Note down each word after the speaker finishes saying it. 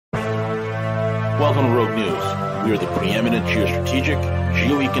Welcome to Rogue News. We are the preeminent geostrategic,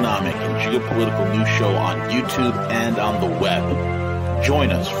 geoeconomic, and geopolitical news show on YouTube and on the web.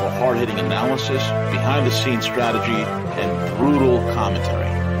 Join us for hard-hitting analysis, behind-the-scenes strategy, and brutal commentary.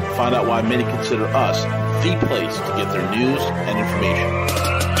 Find out why many consider us the place to get their news and information.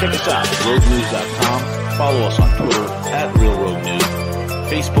 Check us out, roguenews.com. Follow us on Twitter at Real Rogue News,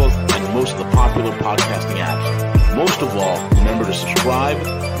 Facebook, and most of the popular podcasting apps. Most of all, remember to subscribe,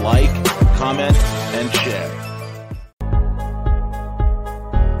 like, comment, and share.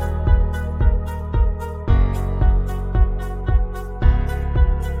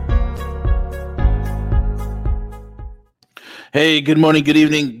 Hey, good morning, good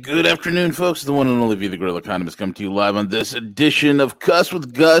evening, good afternoon, folks. The one and only the Guerrilla Economist coming to you live on this edition of Cuss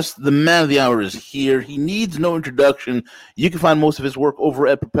with Gus. The man of the hour is here. He needs no introduction. You can find most of his work over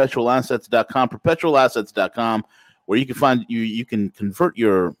at perpetualassets.com, perpetualassets.com, where you can find you can convert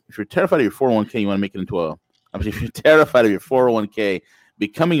your, if you're terrified of your 401k, you want to make it into a, if you're terrified of your 401k,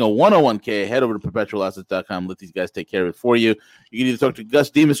 becoming a 101k, head over to perpetualassets.com. Let these guys take care of it for you. You can either talk to Gus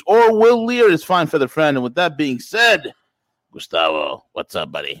Demas or Will Lear, his fine feather friend. And with that being said, Gustavo, what's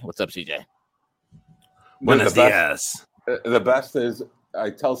up, buddy? What's up, CJ? Buenos dias. The best is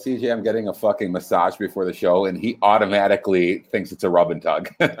I tell CJ I'm getting a fucking massage before the show, and he automatically thinks it's a rub and tug.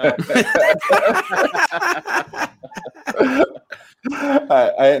 No,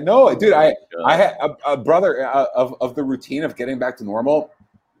 dude, I had a brother of the routine of getting back to normal.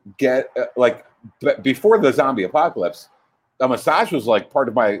 Before the zombie apocalypse, a massage was like part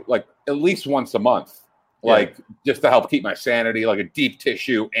of my, like, at least once a month. Like, just to help keep my sanity, like a deep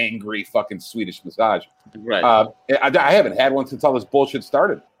tissue, angry fucking Swedish massage. Right. I haven't had one since all this bullshit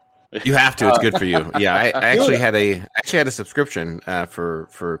started. You have to. It's good for you. Yeah, I actually had a subscription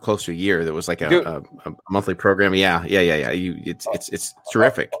for close to a year. That was like a monthly program. Yeah. It's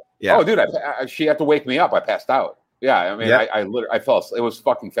terrific. Yeah. Oh, dude, she had to wake me up. I passed out. Yeah. I mean, I fell asleep. It was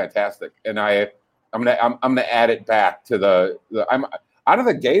fucking fantastic. And I'm gonna add it back to the I'm. Out of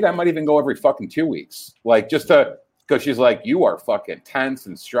the gate, I might even go every fucking 2 weeks. Like, just to, because she's like, you are fucking tense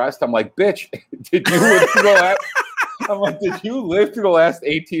and stressed. I'm like, bitch, did you live through the last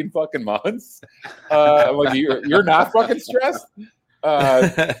 18 fucking months? I'm like, you're not fucking stressed? Dude,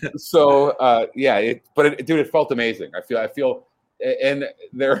 it felt amazing. I feel, and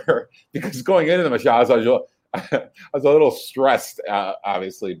there, because going into the massage, I was a little stressed,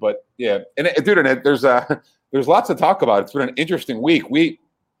 obviously, but yeah. And there's lots to talk about. It's been an interesting week.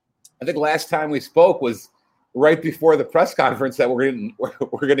 I think last time we spoke was right before the press conference that we're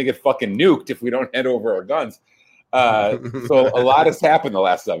gonna get fucking nuked if we don't hand over our guns. So a lot has happened the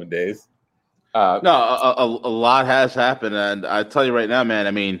last 7 days. A lot has happened, and I tell you right now, man.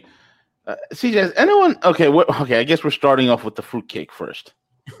 I mean, CJ, has anyone? Okay, I guess we're starting off with the fruitcake first,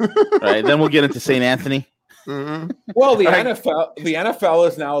 right? Then we'll get into St. Anthony. Mm-hmm. Well, the NFL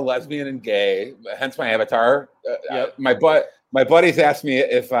is now lesbian and gay, hence my avatar. My buddies asked me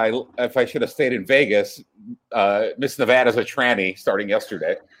if I should have stayed in Vegas. Miss Nevada's a tranny starting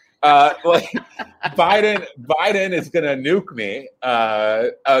yesterday. Biden is gonna nuke me.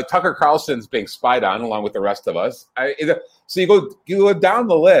 Tucker Carlson's being spied on along with the rest of us. So you go down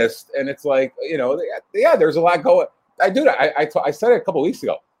the list, and it's like, there's a lot going. I said it a couple weeks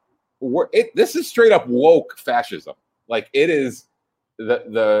ago. This is straight up woke fascism. Like, it is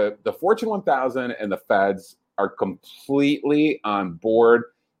the Fortune 1000 and the feds are completely on board.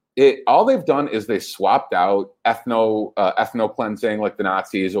 All they've done is they swapped out ethno cleansing like the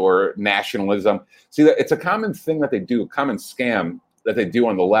Nazis, or nationalism. See, that it's a common thing that they do, a common scam that they do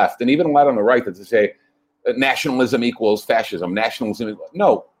on the left, and even a lot on the right, that they say nationalism equals fascism.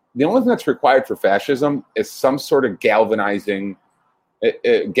 No, the only thing that's required for fascism is some sort of galvanizing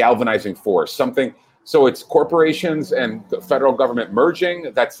force, something. So it's corporations and the federal government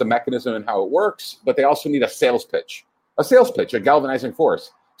merging. That's the mechanism and how it works. But they also need a sales pitch, a galvanizing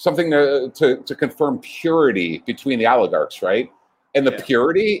force, something to confirm purity between the oligarchs, right? And the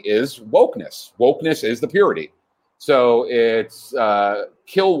purity is wokeness. Wokeness is the purity. So it's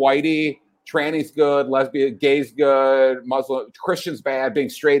kill whitey, tranny's good, lesbian, gay's good, Muslim, Christian's bad, being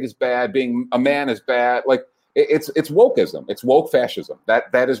straight is bad, being a man is bad. Like, it's wokeism. It's woke fascism.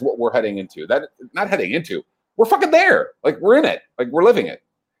 That is what we're heading into. We're fucking there. Like, we're in it. Like, we're living it.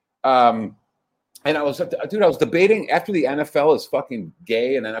 And I was debating after the NFL is fucking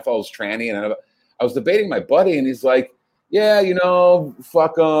gay and NFL is tranny, and I was debating my buddy, and he's like, yeah,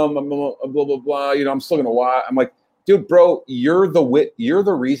 fuck them, blah blah blah. I'm still gonna watch. I'm like, dude, bro, you're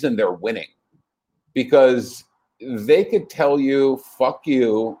the reason they're winning, because they could tell you, fuck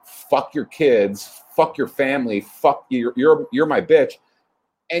you, fuck your kids, fuck your family, fuck you, you're my bitch,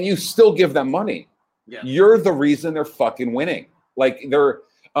 and you still give them money. Yeah. You're the reason they're fucking winning. Like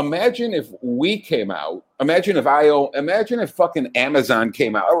imagine if we came out. Imagine if fucking Amazon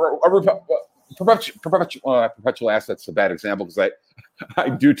came out. Perpetual assets is a bad example because I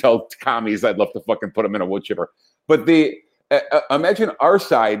do tell commies I'd love to fucking put them in a wood chipper. But imagine our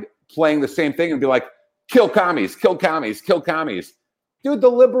side playing the same thing and be like, kill commies, kill commies, kill commies. Dude, the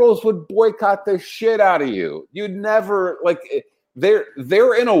liberals would boycott the shit out of you. You'd never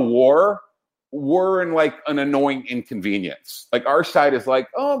they're in a war. We're in like an annoying inconvenience. Like our side is like,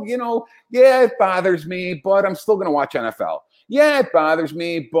 oh, yeah, it bothers me, but I'm still gonna watch NFL. Yeah, it bothers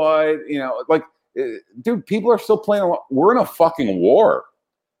me, but dude, people are still playing. We're in a fucking war.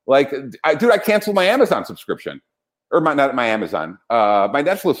 Like, I canceled my Amazon subscription, or my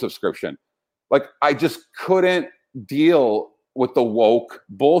Netflix subscription. Like, I just couldn't deal with the woke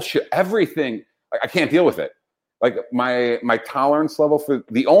bullshit. Everything, I can't deal with it. Like my tolerance level for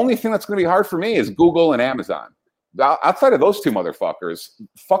the only thing that's going to be hard for me is Google and Amazon. Outside of those two motherfuckers,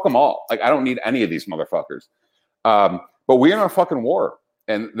 fuck them all. Like, I don't need any of these motherfuckers. But we're in a fucking war,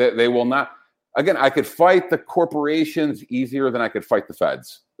 and they will not. Again, I could fight the corporations easier than I could fight the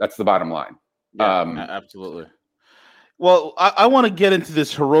feds. That's the bottom line. Yeah, absolutely. Well, I want to get into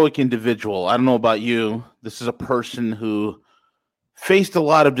this heroic individual. I don't know about you. This is a person who faced a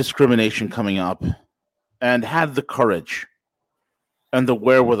lot of discrimination coming up and had the courage and the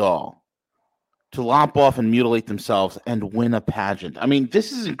wherewithal to lop off and mutilate themselves and win a pageant. I mean,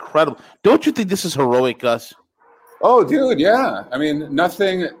 this is incredible. Don't you think this is heroic, Gus? Oh, dude, yeah. I mean,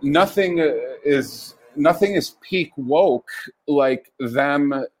 nothing is peak woke like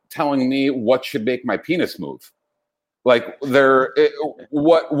them telling me what should make my penis move. Like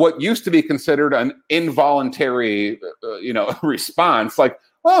what used to be considered an involuntary, response, like,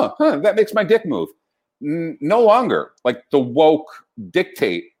 that makes my dick move. No longer. Like, the woke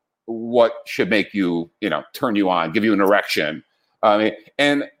dictate what should make you, turn you on, give you an erection.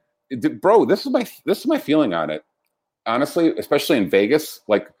 And bro, this is my feeling on it. Honestly, especially in Vegas,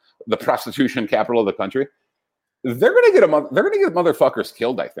 like the prostitution capital of the country, they're gonna get motherfuckers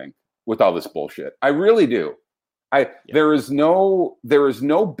killed, I think, with all this bullshit. I really do. There is no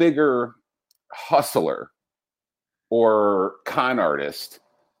bigger hustler or con artist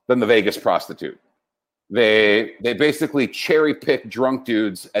than the Vegas prostitute. They basically cherry pick drunk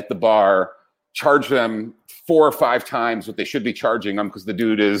dudes at the bar, charge them 4 or 5 times what they should be charging them because the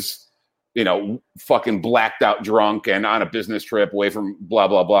dude is, fucking blacked out drunk and on a business trip away from blah,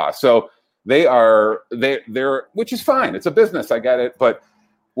 blah, blah. So they're, which is fine. It's a business. I get it. But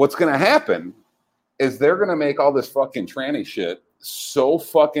what's going to happen is they're going to make all this fucking tranny shit so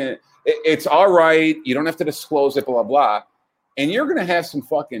fucking, it's all right. You don't have to disclose it, blah, blah. And you're going to have some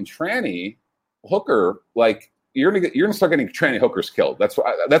fucking tranny hooker, like you're gonna start getting tranny hookers killed. That's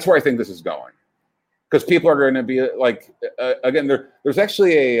where I think this is going, because people are going to be like, again, there's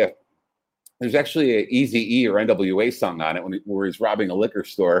actually a Eazy-E or NWA song on it where he's robbing a liquor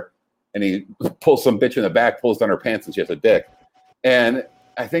store and he pulls some bitch in the back, pulls down her pants, and she has a dick. And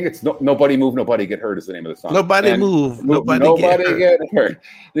I think it's Nobody Move, Nobody Get Hurt is the name of the song. Nobody move, nobody get hurt. And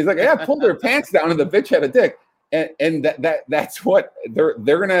he's like, yeah, pulled their pants down and the bitch had a dick. And that's what they're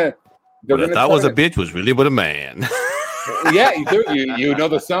gonna. But I thought was a bitch was really but a man. Yeah, you do. You know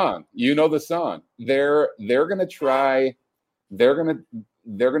the song. You know the song. They're gonna try. They're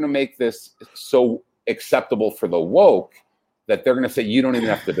gonna make this so acceptable for the woke that they're gonna say you don't even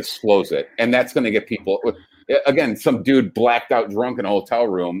have to disclose it, and that's gonna get people. Again, some dude blacked out drunk in a hotel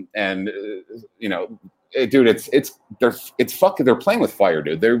room, and dude, it's fucking. They're playing with fire,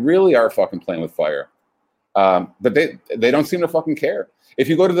 dude. They really are fucking playing with fire. But they don't seem to fucking care. If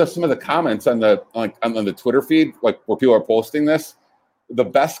you go to some of the comments on the Twitter feed, like where people are posting this, the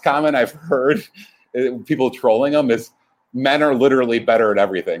best comment I've heard, people trolling them, is men are literally better at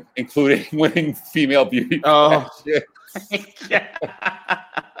everything, including winning female beauty. Oh,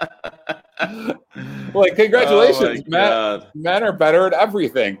 like, congratulations, men are better at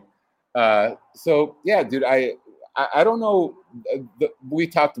everything. So yeah, dude, I don't know. We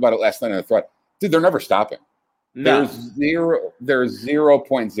talked about it last night on the thread. Dude, they're never stopping. No. There's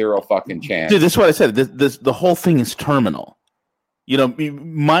 0.0 fucking chance. Dude, that's what I said. The whole thing is terminal.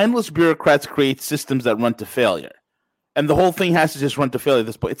 Mindless bureaucrats create systems that run to failure, and the whole thing has to just run to failure at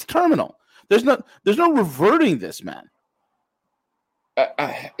this point. It's terminal. There's no reverting this, man.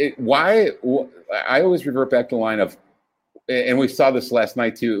 Why? I always revert back to the line of, and we saw this last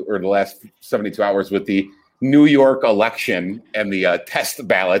night too, or the last 72 hours with the New York election and the test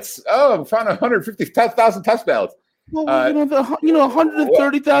ballots. Oh, I found 150,000 test ballots. Well,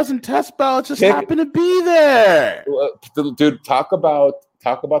 130,000 test ballots just happen to be there. Dude, talk about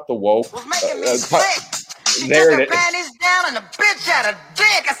Talk about the woke. Was making me sick. There She it got her is. panties down and the bitch had a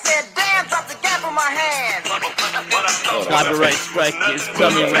dick. I said, damn, drop the gap in my hand. Copyright strike is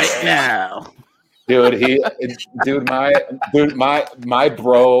coming right now. My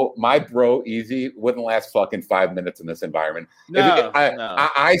bro Easy wouldn't last fucking 5 minutes in this environment. No.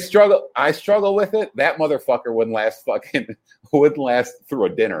 I struggle with it. That motherfucker wouldn't last through a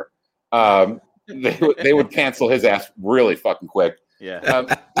dinner. They would cancel his ass really fucking quick. Yeah.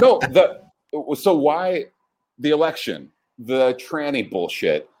 So why the election, the tranny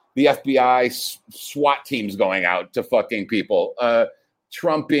bullshit, the FBI SWAT teams going out to fucking people,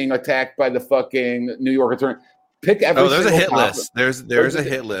 Trump being attacked by the fucking New York attorney. Pick every. Oh, there's a hit topic. list. There's a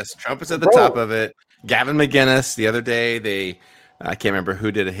hit list. Trump is at the top of it. Gavin McInnes. The other day, I can't remember who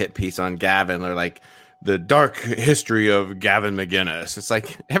did a hit piece on Gavin. They're like the dark history of Gavin McInnes. It's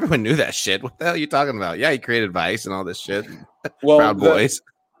like everyone knew that shit. What the hell are you talking about? Yeah, he created Vice and all this shit. Well, Proud Boys.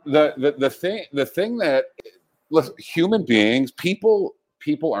 The thing that listen, human beings, people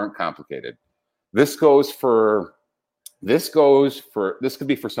aren't complicated. This could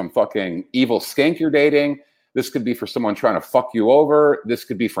be for some fucking evil skank you're dating. This could be for someone trying to fuck you over. This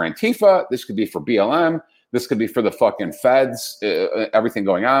could be for Antifa. This could be for BLM. This could be for the fucking feds, everything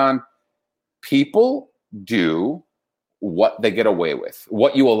going on. People do what they get away with,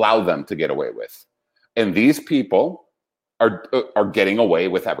 what you allow them to get away with. And these people are getting away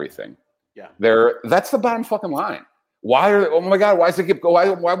with everything. Yeah. That's the bottom fucking line. Oh my God, why does it keep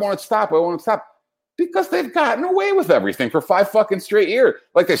going? Why won't it stop? Why won't it stop? Because they've gotten away with everything for 5 fucking straight years.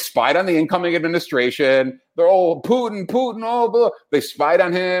 Like they spied on the incoming administration. They're all Putin, oh, blah. They spied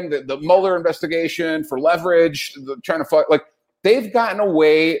on him. The Mueller investigation for leverage, trying to fight. Like they've gotten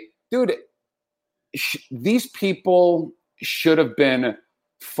away. Dude, these people should have been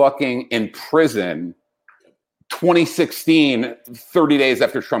fucking in prison 2016, 30 days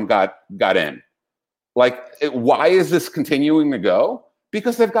after Trump got in. Like, why is this continuing to go?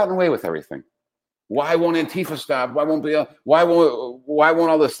 Because they've gotten away with everything. Why won't Antifa stop? Why won't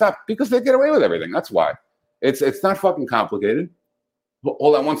all this stop? Because they get away with everything. That's why. It's not fucking complicated.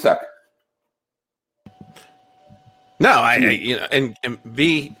 Hold on one sec. No,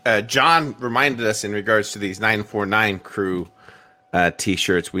 John reminded us in regards to these 949 crew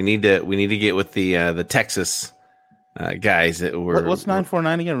t-shirts. We need to get with the Texas guys that were. What's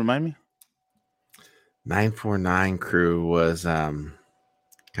 949 again? Remind me. 949 crew was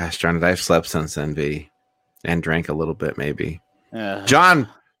gosh darn it, I've slept since then, V, and drank a little bit maybe. John,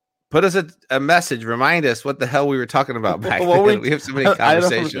 put us a message. Remind us what the hell we were talking about back then. We have so many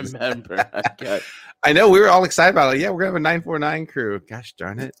conversations. I don't remember. I know we were all excited about it. Yeah, we're gonna have a 949 crew. Gosh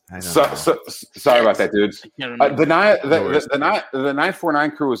darn it! I know. Sorry about that, dudes. The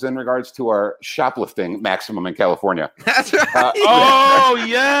 949 crew was in regards to our shoplifting maximum in California. That's right. Oh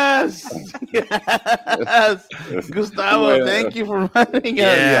yes, yes, Gustavo. Thank you for reminding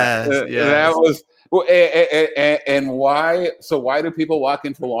us. That was. Well, and why? So why do people walk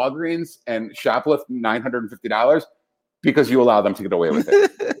into Walgreens and shoplift $950? Because you allow them to get away with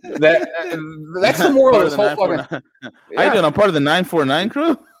it. That's the moral of this whole fucking. How you doing? I'm part of the 949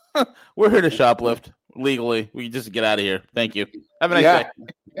 crew. We're here to shoplift legally. We can just get out of here. Thank you. Have a nice day.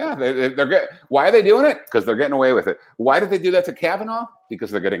 Yeah, they're why are they doing it? Because they're getting away with it. Why did they do that to Kavanaugh? Because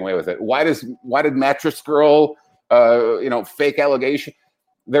they're getting away with it. Why did Mattress Girl, fake allegation?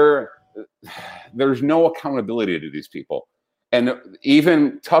 There's no accountability to these people, and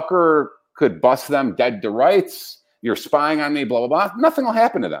even Tucker could bust them dead to rights. You're spying on me, blah, blah, blah. Nothing will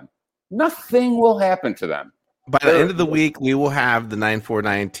happen to them. Nothing will happen to them. By the end of the week, we will have the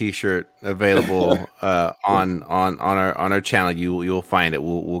 949 T-shirt available on our channel. You will find it.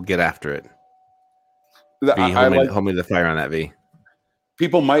 We'll get after it. Hold me the fire on that, V.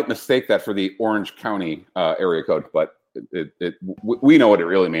 People might mistake that for the Orange County area code, but we know what it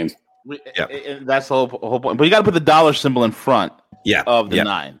really means. That's the whole point. But you got to put the dollar symbol in front. Of the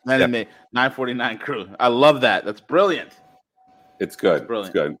 9. And the 949 crew. I love that. That's brilliant. It's good. It's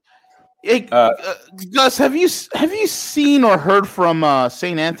brilliant. It's good. Hey, Gus, have you seen or heard from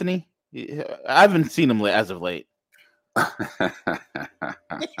St. Anthony? I haven't seen him as of late.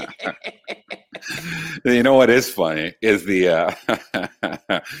 You know what is funny is they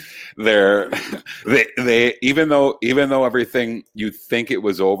even though everything you think it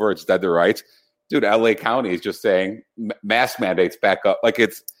was over, it's dead to rights. Dude, LA County is just saying mask mandates back up. Like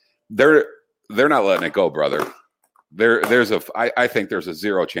they're not letting it go, brother. I think there's a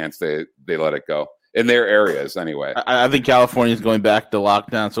 0 chance they let it go in their areas anyway. I think California is going back to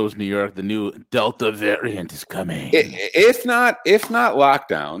lockdown. So is New York. The new Delta variant is coming. If not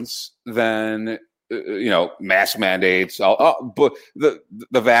lockdowns, then mask mandates, but the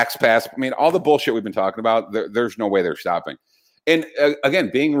vax pass. I mean, all the bullshit we've been talking about. There's no way they're stopping. And again,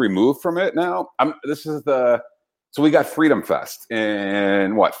 being removed from it now. So we got Freedom Fest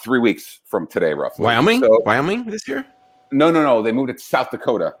in 3 weeks from today, roughly. Wyoming this year? No. They moved it to South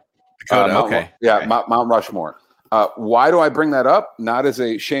Dakota. Okay. Mount Rushmore. Why do I bring that up? Not as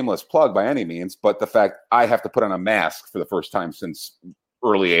a shameless plug by any means, but the fact I have to put on a mask for the first time since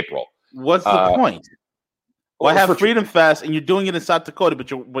early April. What's the point? Why have Freedom Fest and you're doing it in South Dakota,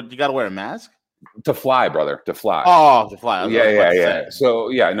 but you got to wear a mask? To fly, brother. To fly. Oh, to fly. Yeah. So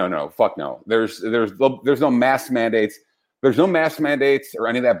no. Fuck no. There's no mask mandates. There's no mask mandates or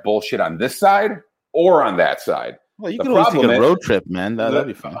any of that bullshit on this side or on that side. Well, you can always take a road trip, man. That'd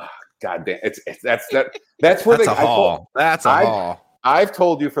be fun. God damn, that's where that's a haul. That's a haul. I've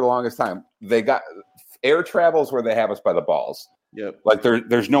told you for the longest time. They got air travel is where they have us by the balls. Yep. Like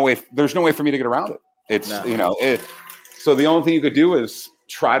there's no way for me to get around it. It's so the only thing you could do is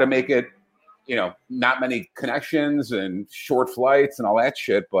try to make it, not many connections and short flights and all that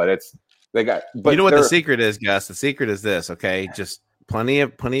shit. But but you know what the secret is, Gus? The secret is this, okay? Just plenty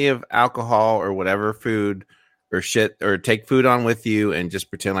of alcohol or whatever food or shit, or take food on with you and just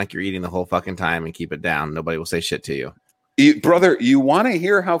pretend like you're eating the whole fucking time and keep it down. Nobody will say shit to you. Brother, you want to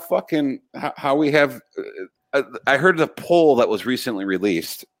hear how we have I heard the poll that was recently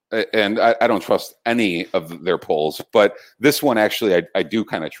released, and I don't trust any of their polls, but this one actually I do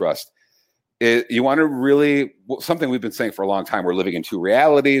kind of trust. You want to really, something we've been saying for a long time, we're living in two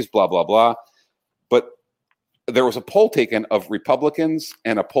realities, blah, blah, blah. But there was a poll taken of Republicans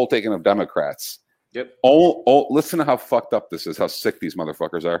and a poll taken of Democrats. Yep. Listen to how fucked up this is, how sick these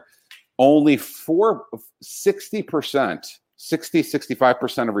motherfuckers are. Only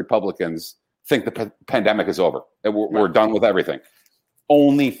 65% of Republicans think the pandemic is over. We're done with everything.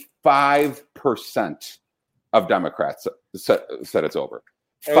 Only 5% of Democrats said it's over.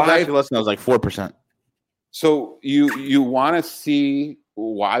 Actually, less than that was like 4%. So you want to see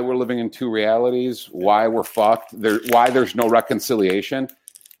why we're living in two realities, why we're fucked, why there's no reconciliation.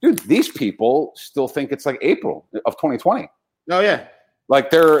 Dude, these people still think it's like April of 2020. Oh, yeah.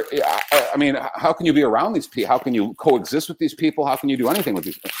 Like how can you be around these people? How can you coexist with these people? How can you do anything with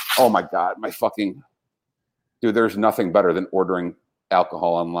these people? Oh my God, dude, there's nothing better than ordering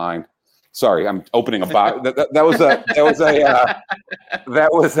alcohol online. Sorry, I'm opening a box. That was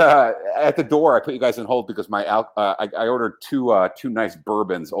at the door. I put you guys on hold because I ordered two nice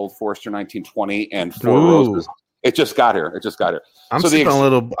bourbons, Old Forester 1920 and Four Roses. It just got here. I'm sipping a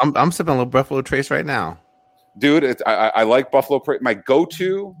little Buffalo Trace right now. Dude, I like Buffalo Trace. My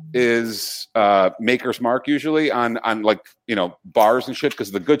go-to is Maker's Mark usually on like, bars and shit,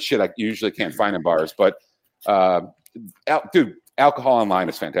 because the good shit I usually can't find in bars. But dude, alcohol online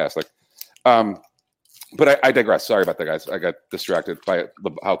is fantastic. But I digress. Sorry about that, guys. I got distracted by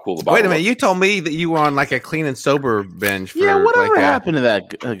how cool the bottle. Wait a minute. You told me that you were on like a clean and sober binge. Whatever happened to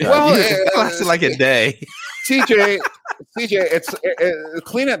that guy? Well, it lasted like a day. CJ, it's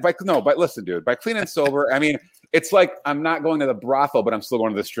clean it but listen, dude, by clean and sober, I mean, it's like I'm not going to the brothel, but I'm still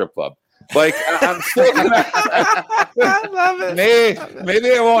going to the strip club. Like I'm still I love it.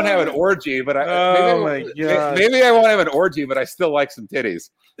 Maybe I won't have an orgy, but maybe I won't have an orgy, but I still like some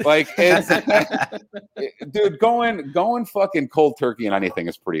titties. Like dude, going fucking cold turkey on anything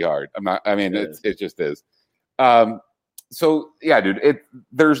is pretty hard. It just is. So yeah, dude,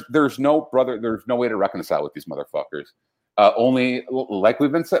 there's no way to reconcile with these motherfuckers. Only like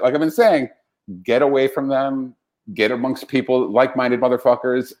I've been saying, get away from them, get amongst people, like-minded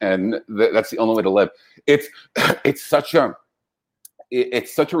motherfuckers, and that's the only way to live. It's such a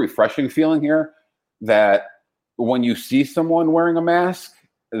refreshing feeling here that when you see someone wearing a mask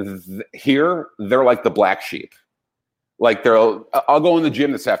here, they're like the black sheep. Like I'll go in the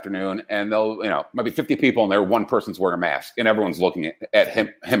gym this afternoon and they'll, might be 50 people and one person's wearing a mask and everyone's looking at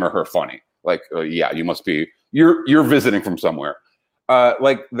him or her funny. Like, yeah, you must be, you're visiting from somewhere.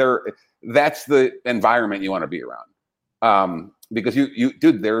 That's the environment you want to be around. Because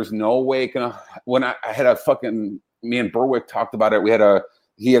dude, there's no way when I had me and Berwick talked about it.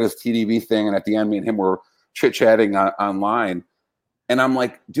 He had his TDV thing. And at the end, me and him were chit-chatting online. And I'm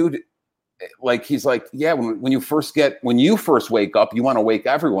like, dude, like, he's like, yeah, when you first wake up, you want to wake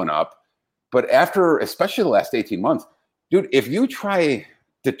everyone up. But after, especially the last 18 months, dude, if you try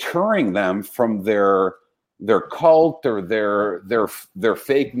deterring them from their cult or their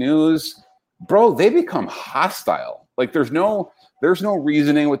fake news, bro, they become hostile. Like there's no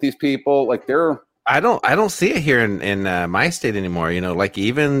reasoning with these people. Like I don't see it here in my state anymore. Like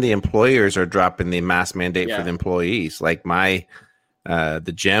even the employers are dropping the mask mandate for the employees. Like my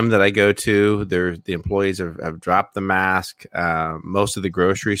The gym that I go to, the employees have dropped the mask. Most of the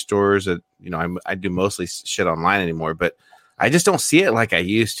grocery stores that, I do mostly shit online anymore, but I just don't see it like I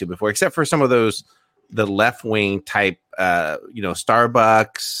used to before, except for some of the left wing type,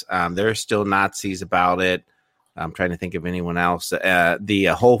 Starbucks. There's still Nazis about it. I'm trying to think of anyone else.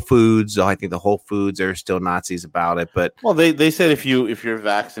 The Whole Foods, I think the Whole Foods are still Nazis about it. But they said if you're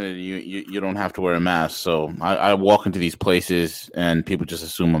vaccinated, you don't have to wear a mask. So I walk into these places and people just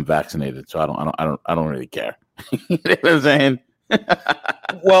assume I'm vaccinated. So I don't really care. You know what I'm saying?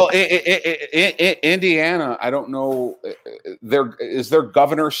 Well, Indiana, I don't know. Is there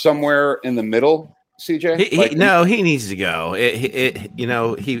governor somewhere in the middle? CJ? He needs to go.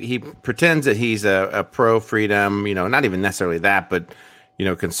 He pretends that he's a pro freedom, not even necessarily that, but,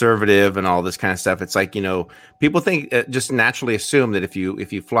 conservative and all this kind of stuff. It's like, people think just naturally assume that if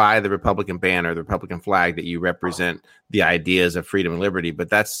you fly the Republican banner, the Republican flag, that you represent the ideas of freedom and liberty. But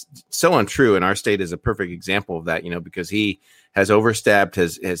that's so untrue. And our state is a perfect example of that, because he has overstepped,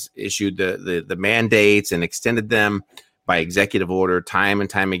 has issued the mandates and extended them by executive order time and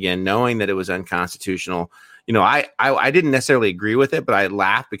time again, knowing that it was unconstitutional. I didn't necessarily agree with it, but I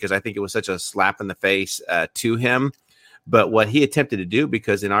laughed because I think it was such a slap in the face to him. But what he attempted to do,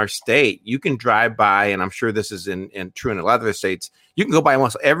 because in our state, you can drive by, and I'm sure this is true in a lot of other states, you can go by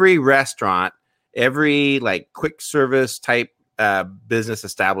almost every restaurant, every like quick service type business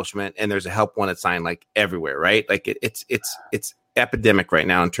establishment, and there's a help wanted sign like everywhere, right? Like it's epidemic right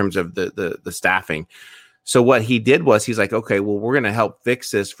now in terms of the staffing. So what he did was he's like, okay, well, we're going to help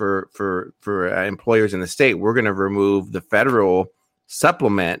fix this for employers in the state. We're going to remove the federal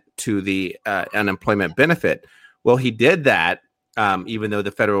supplement to the unemployment benefit. Well, he did that, even though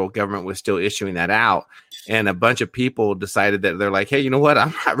the federal government was still issuing that out. And a bunch of people decided that they're like, hey, you know what?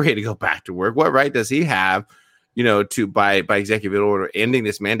 I'm not ready to go back to work. What right does he have, to by executive order ending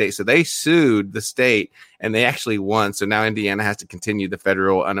this mandate? So they sued the state and they actually won. So now Indiana has to continue the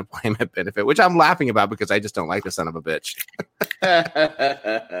federal unemployment benefit, which I'm laughing about because I just don't like the son of a bitch.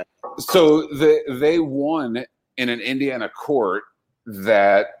 So they won in an Indiana court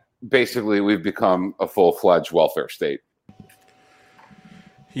that basically we've become a full-fledged welfare state.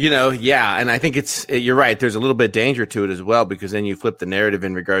 Yeah, and I think you're right. There's a little bit of danger to it as well, because then you flip the narrative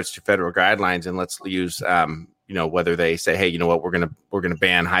in regards to federal guidelines, and let's use, whether they say, hey, you know what, we're gonna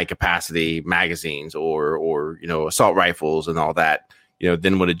ban high capacity magazines or assault rifles and all that.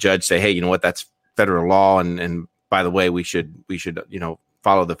 Then would a judge say, hey, you know what, that's federal law, and by the way, we should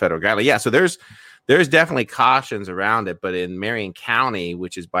follow the federal guideline. Yeah, so there's definitely cautions around it, but in Marion County,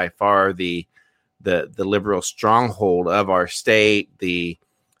 which is by far the liberal stronghold of our state, the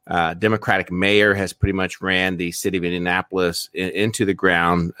Democratic mayor has pretty much ran the city of Indianapolis into the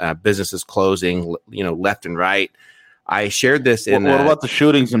ground. Businesses closing, left and right. I shared this in. What about the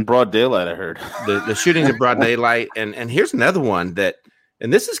shootings in broad daylight? I heard the shootings in broad daylight, and here's another one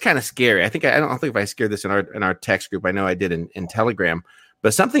and this is kind of scary. I don't think if I shared this in our text group. I know I did in Telegram,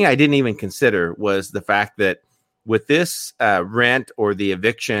 but something I didn't even consider was the fact that with this rent or the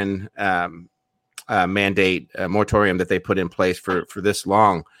eviction mandate moratorium that they put in place for this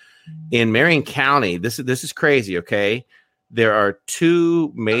long in Marion County, this is crazy. Okay, there are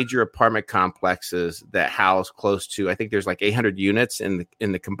two major apartment complexes that house close to, I think there's like 800 units in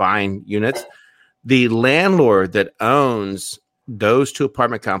the combined units. The landlord that owns those two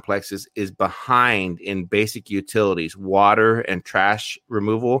apartment complexes is behind in basic utilities, water and trash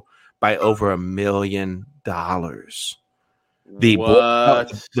removal by over $1 million. Over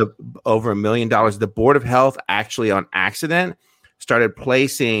 $1 million. The Board of Health actually on accident started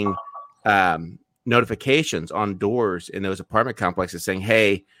placing notifications on doors in those apartment complexes saying,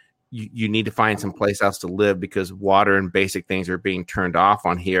 hey, you need to find some place else to live because water and basic things are being turned off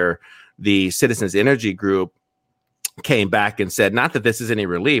on here. The Citizens Energy Group came back and said, not that this is any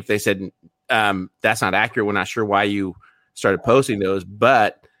relief. They said, that's not accurate. We're not sure why you started posting those,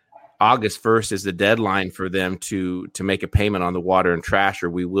 but August 1st is the deadline for them to make a payment on the water and trash, or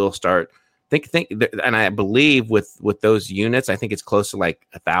we will start and I believe with those units, I think it's close to like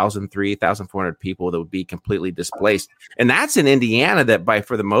 1,400 people that would be completely displaced. And that's in Indiana that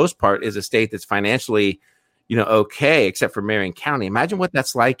for the most part is a state that's financially, okay, except for Marion County. Imagine what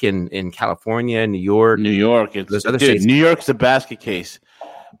that's like in California, New York. Those other states. New York's a basket case.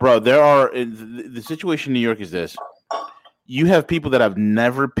 Bro, the situation in New York is this. You have people that have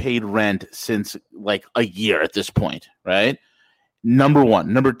never paid rent since like a year at this point, right? Number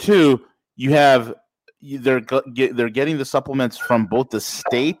one. Number two, they're getting the supplements from both the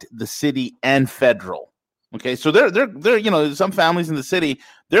state, the city, and federal. Okay, so they're some families in the city,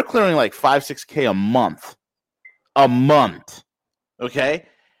 they're clearing like $5,000-6,000 a month. okay,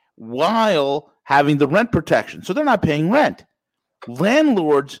 while having the rent protection. So they're not paying rent.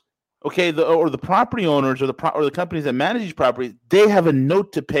 Landlords, okay, the property owners or the companies that manage these properties, they have a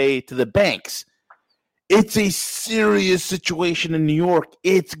note to pay to the banks. It's a serious situation in New York.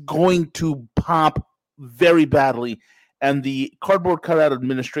 It's going to pop very badly. And the cardboard cutout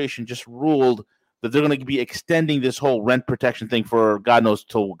administration just ruled that they're going to be extending this whole rent protection thing for God knows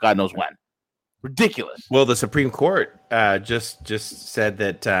when. Ridiculous. Well, the Supreme Court just said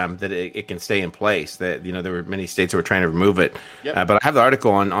that it can stay in place. That there were many states that were trying to remove it. Yep. But I have the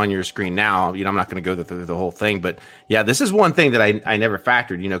article on your screen now. I'm not going to go through the whole thing, but yeah, this is one thing that I never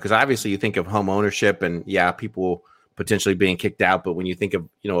factored. Because obviously you think of home ownership and people potentially being kicked out, but when you think of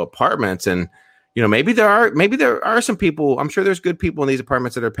apartments and maybe there are some people. I'm sure there's good people in these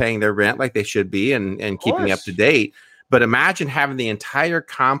apartments that are paying their rent like they should be and keeping up to date. But imagine having the entire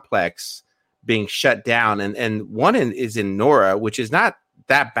complex being shut down, and one is in Nora, which is not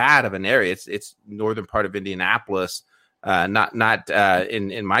that bad of an area. It's northern part of Indianapolis, not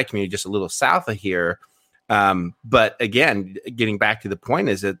in my community, just a little south of here. But again, getting back to the point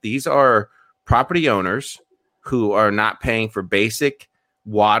is that these are property owners who are not paying for basic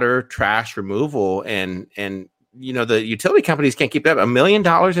water, trash removal, and the utility companies can't keep that. $1 million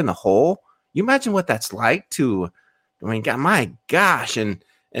in the hole. You imagine what that's like to. I mean, God, my gosh, and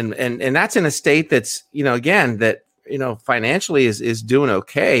that's in a state that's, financially is doing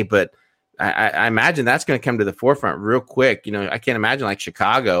okay. But I imagine that's going to come to the forefront real quick. I can't imagine like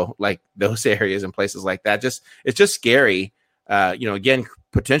Chicago, like those areas and places like that. It's just scary. Again,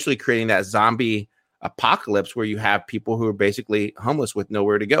 potentially creating that zombie apocalypse where you have people who are basically homeless with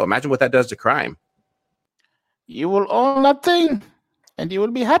nowhere to go. Imagine what that does to crime. You will own nothing and you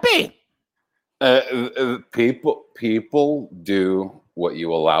will be happy. People do what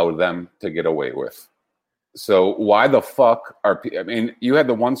you allow them to get away with. So why the fuck you had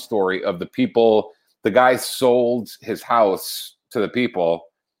the one story of the guy sold his house to the people,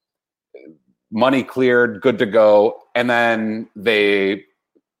 money cleared, good to go, and then they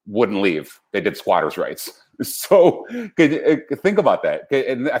wouldn't leave. They did squatters' rights. So think about that.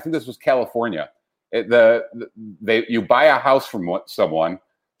 And I think this was California. You buy a house from someone,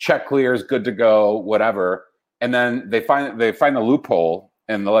 check clears, good to go, whatever. And then they find the loophole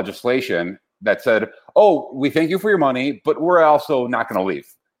in the legislation that said, "Oh, we thank you for your money, but we're also not going to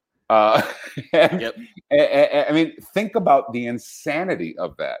leave." I mean, think about the insanity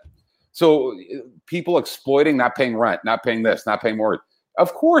of that. So people exploiting, not paying rent, not paying this, not paying mortgage.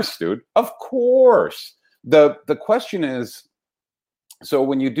 Of course, dude. Of course. The question is, so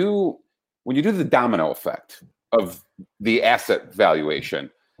when you do the domino effect of the asset valuation,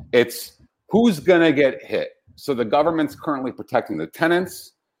 it's who's going to get hit. So the government's currently protecting the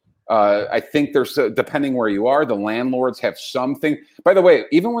tenants. I think there's depending where you are, the landlords have something. By the way,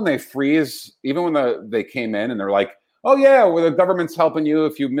 even when they freeze, even when they came in and they're like, "Oh yeah, well the government's helping you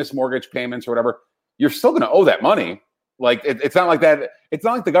if you miss mortgage payments or whatever," you're still going to owe that money. Like it's not like that. It's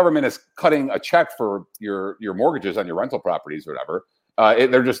not like the government is cutting a check for your mortgages on your rental properties or whatever.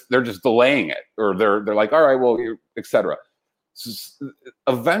 They're just delaying it, or they're like, "All right, well, etc." So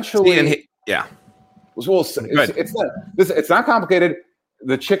eventually, yeah. Well, it's not complicated.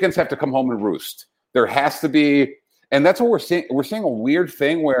 The chickens have to come home and roost. There has to be, and that's what we're seeing. We're seeing a weird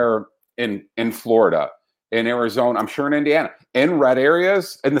thing where in Florida, in Arizona, I'm sure in Indiana, in red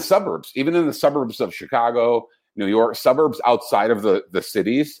areas, in the suburbs, even in the suburbs of Chicago, New York, suburbs outside of the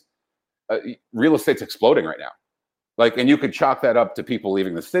cities, real estate's exploding right now. Like, and you could chalk that up to people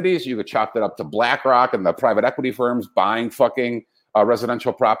leaving the cities. You could chalk that up to BlackRock and the private equity firms buying fucking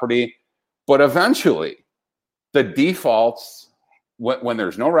residential property. But eventually, the defaults, when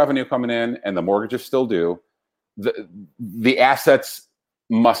there's no revenue coming in and the mortgages still due, the assets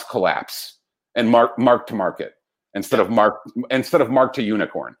must collapse and mark to market instead of mark to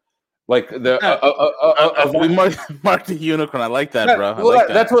unicorn. Like the mark to unicorn. I like that, bro.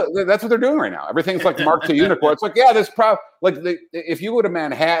 That's what they're doing right now. Everything's like mark to unicorn. It's like, yeah, if you go to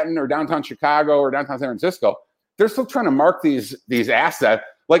Manhattan or downtown Chicago or downtown San Francisco, they're still trying to mark these assets.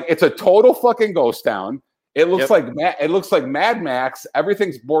 Like it's a total fucking ghost town. It looks like Mad Max.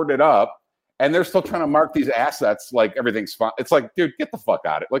 Everything's boarded up, and they're still trying to mark these assets like everything's fine. It's like, dude, get the fuck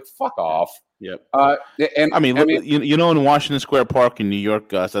out of it. Like, fuck off. Yep. I mean, in Washington Square Park in New York,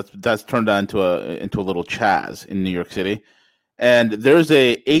 Gus, that's turned into a little Chaz in New York City, and there's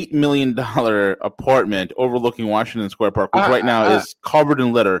a $8 million apartment overlooking Washington Square Park, which right now is covered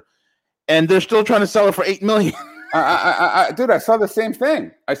in litter, and they're still trying to sell it for $8 million. Dude, I saw the same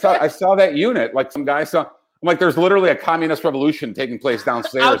thing. I saw that unit. Like some guy saw. I'm like, there's literally a communist revolution taking place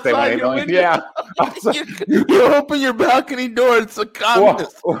downstairs. They want 8 million. Yeah. You open your balcony door, it's a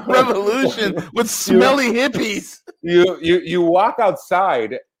communist revolution with smelly hippies. You walk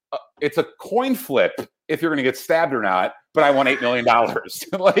outside, it's a coin flip if you're going to get stabbed or not, but I want $8 million.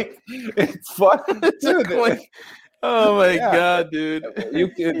 Like, it's fun. Dude, oh my God, dude. You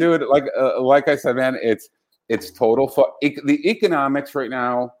can do it like I said, man, it's total fun. The economics right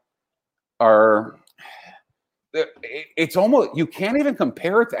now are, it's almost, you can't even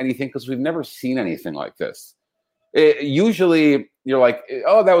compare it to anything because we've never seen anything like this. Usually you're like,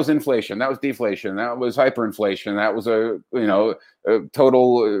 oh, that was inflation, that was deflation, that was hyperinflation, that was a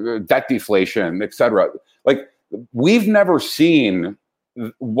total debt deflation, etc. Like, we've never seen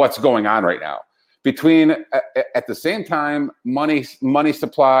what's going on right now. Between at the same time, money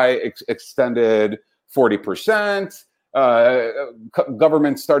supply extended 40%.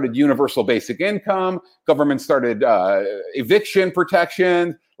 Government started universal basic income. Government started eviction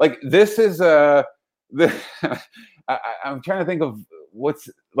protection. Like, this is I'm trying to think of what's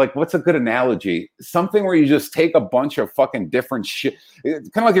a good analogy. Something where you just take a bunch of fucking different shit. It's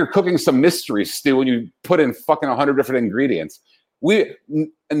kind of like you're cooking some mystery stew when you put in fucking 100 different ingredients.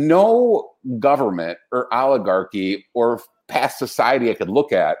 No government or oligarchy or past society I could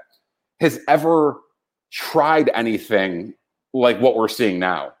look at has ever tried anything like what we're seeing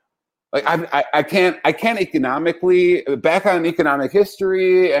now. Like, I can't economically, back on economic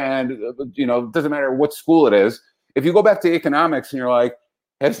history, and it doesn't matter what school it is. If you go back to economics and you're like,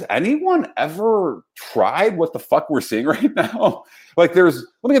 has anyone ever tried what the fuck we're seeing right now? Like, let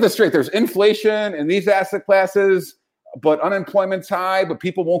me get this straight. There's inflation in these asset classes, but unemployment's high, but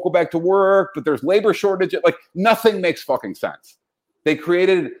people won't go back to work, but there's labor shortage. Like, nothing makes fucking sense. They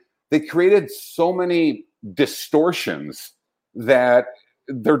created so many distortions that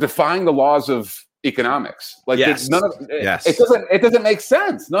they're defying the laws of economics. Like, yes. It doesn't make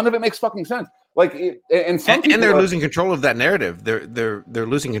sense. None of it makes fucking sense. Like, and they're losing control of that narrative. They're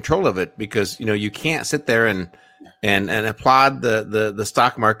losing control of it because you can't sit there and applaud the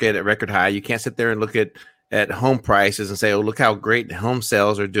stock market at record high. You can't sit there and look at home prices and say, oh, look how great home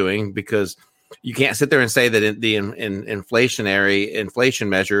sales are doing, because you can't sit there and say that inflation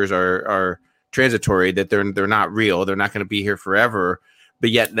measures are transitory, that they're not real. They're not going to be here forever. But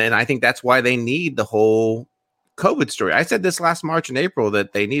yet, then I think that's why they need the whole COVID story. I said this last March and April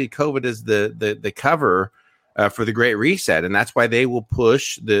that they needed COVID as the cover for the Great Reset. And that's why they will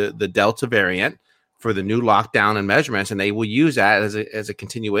push the Delta variant for the new lockdown and measurements. And they will use that as a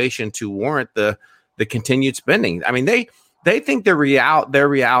continuation to warrant the continued spending. I mean, they think their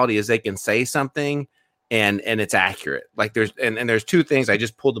reality is they can say something and it's accurate. Like, there's two things. I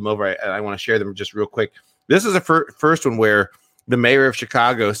just pulled them over. I want to share them just real quick. This is the first one where the mayor of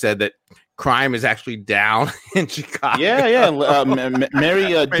Chicago said that crime is actually down in Chicago. Yeah.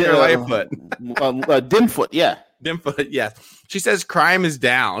 Mary Lightfoot. Dimfoot, yeah. Dimfoot, yes. She says crime is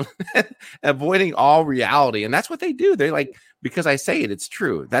down, avoiding all reality. And that's what they do. They're like, because I say it, it's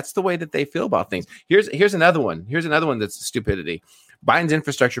true. That's the way that they feel about things. Here's another one. Here's another one that's stupidity. Biden's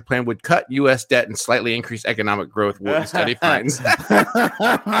infrastructure plan would cut U.S. debt and slightly increase economic growth, Wharton study finds.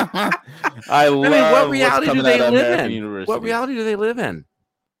 I mean, what reality do they live in? What reality do they live in?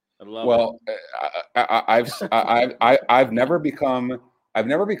 Well, I've never become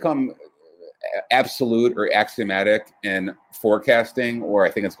absolute or axiomatic in forecasting, or I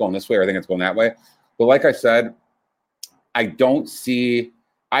think it's going this way, or I think it's going that way. But like I said, I don't see.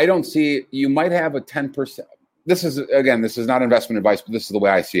 You might have a 10%. This is not investment advice, but this is the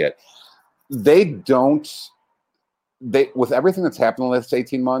way I see it. They with everything that's happened in the last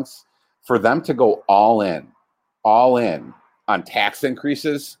 18 months, for them to go all in on tax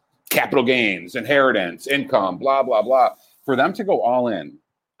increases, capital gains, inheritance, income, blah, blah, blah, for them to go all in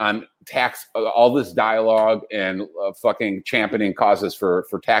on tax, all this dialogue and fucking championing causes for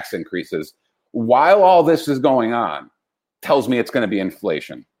tax increases, while all this is going on, tells me it's going to be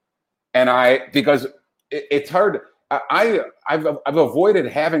inflation. And because it's hard. I've avoided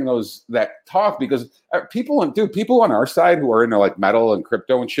having that talk because people on our side who are into like metal and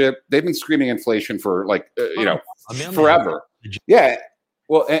crypto and shit, they've been screaming inflation for forever. Yeah.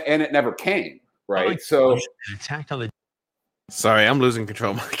 Well, and it never came. Right. So sorry, I'm losing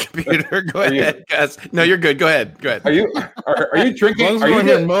control of my computer. Go ahead, Cuss. No, you're good. Go ahead. Are you drinking? Are you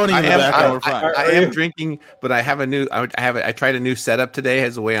moaning in the background? I am drinking, but I have a new. I tried a new setup today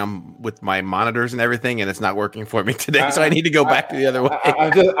as the way I'm with my monitors and everything, and it's not working for me today. So I need to go back to the other way.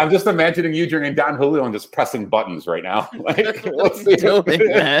 I'm just imagining you drinking Don Julio and just pressing buttons right now. Like, what's he doing,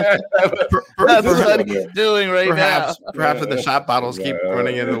 man? That's what he's doing right now. Perhaps if the shot bottles keep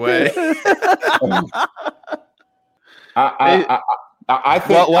running in the way. I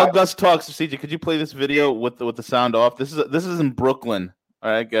think while Gus talks, CJ, could you play this video with the sound off? This is in Brooklyn.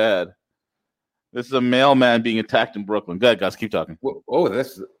 All right, go ahead. This is a mailman being attacked in Brooklyn. Go ahead, Gus. Keep talking.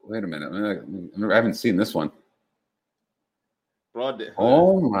 Wait a minute. I haven't seen this one. Broad day.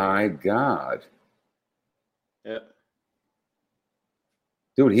 Oh my God. Yeah.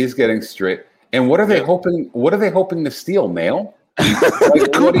 Dude, he's getting straight. And what are they hoping? What are they hoping to steal? Mail?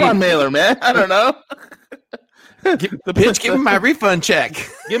 Like, coupon mailer, man. I don't know. Bitch, give me my refund check.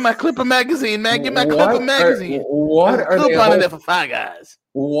 Give my Clipper magazine, man. Give my Clipper magazine. What are they coupon in there for Five Guys?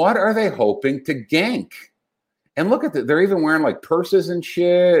 What are they hoping to gank? And look at they're even wearing like purses and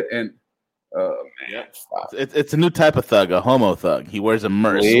shit. And man, it's a new type of thug, a homo thug. He wears a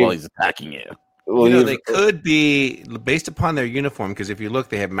merce while he's attacking you. They could be based upon their uniform, because if you look,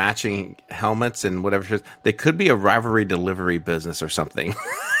 they have matching helmets and whatever. They could be a rivalry delivery business or something.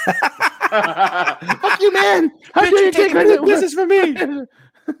 Fuck you, man! How dare you take business from me?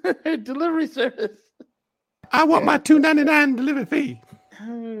 Delivery service. I want my $2.99 delivery fee. Oh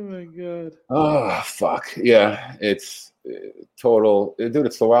my God. Oh fuck yeah! It's total, dude.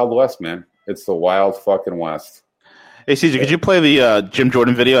 It's the Wild West, man. It's the Wild fucking West. Hey, CJ, could you play the Jim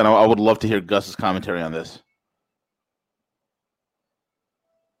Jordan video? And I would love to hear Gus's commentary on this.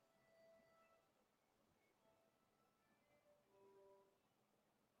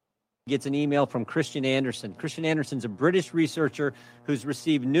 Gets an email from Christian Anderson. Christian Anderson's a British researcher who's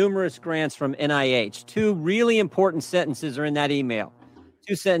received numerous grants from NIH. Two really important sentences are in that email.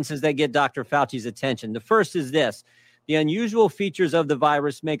 Two sentences that get Dr. Fauci's attention. The first is this: the unusual features of the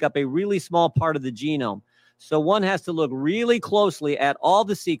virus make up a really small part of the genome. So one has to look really closely at all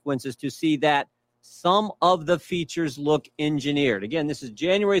the sequences to see that some of the features look engineered. Again, this is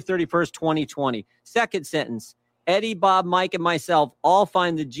January 31st, 2020. Second sentence: Eddie, Bob, Mike, and myself all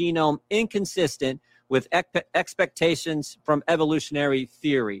find the genome inconsistent with expectations from evolutionary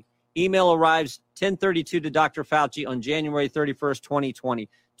theory. Email arrives 10:32 to Dr. Fauci on January 31st, 2020.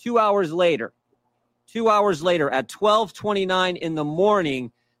 2 hours later at 12:29 in the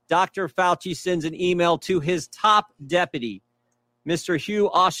morning, Dr. Fauci sends an email to his top deputy, Mr. Hugh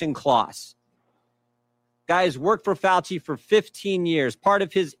Auchincloss. Guy's worked for Fauci for 15 years, part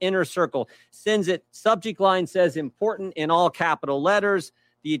of his inner circle. Sends it, subject line says important in all capital letters.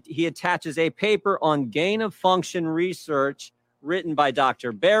 He attaches a paper on gain of function research written by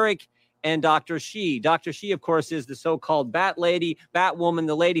Dr. Barrick and Dr. Shi. Dr. Shi, of course, is the so-called Bat Lady, Batwoman,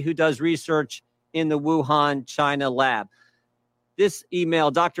 the lady who does research in the Wuhan, China lab. This email,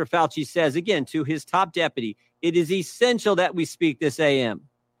 Dr. Fauci says, again, to his top deputy, it is essential that we speak this AM.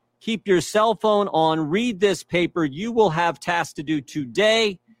 Keep your cell phone on. Read this paper. You will have tasks to do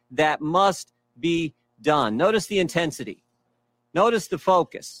today that must be done. Notice the intensity. Notice the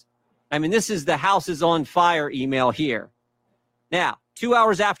focus. I mean, this is the house is on fire email here. Now, 2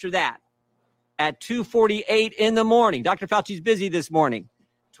 hours after that, at 2:48 in the morning, Dr. Fauci's busy this morning.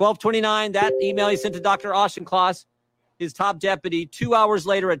 12:29, that email he sent to Dr. Auchincloss, his top deputy. 2 hours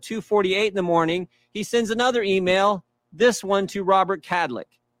later at 2:48 in the morning, he sends another email, this one to Robert Kadlec,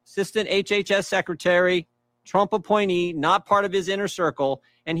 assistant HHS secretary, Trump appointee, not part of his inner circle,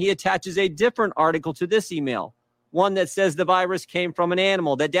 and he attaches a different article to this email, one that says the virus came from an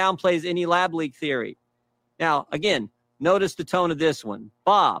animal, that downplays any lab leak theory. Now, again, notice the tone of this one.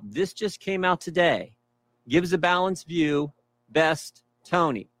 Bob, this just came out today. Gives a balanced view. Best,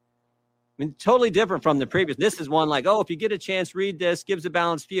 Tony. I mean, totally different from the previous. This is one like, oh, if you get a chance, read this, gives a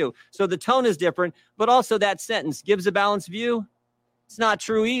balanced view. So the tone is different, but also that sentence, gives a balanced view, it's not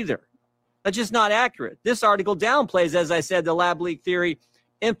true either. That's just not accurate. This article downplays, as I said, the lab leak theory,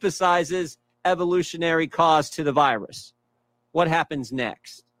 emphasizes evolutionary cause to the virus. What happens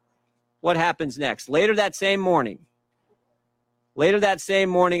next? What happens next? Later that same morning at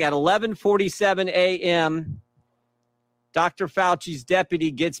 11:47 a.m., Dr. Fauci's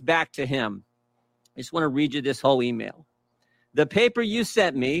deputy gets back to him. I just want to read you this whole email. The paper you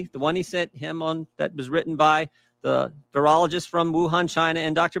sent me, the one he sent him on that was written by the virologist from Wuhan, China,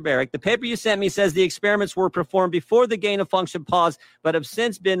 and Dr. Barrick, the paper you sent me says the experiments were performed before the gain of function pause, but have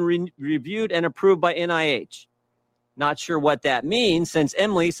since been reviewed and approved by NIH. Not sure what that means, since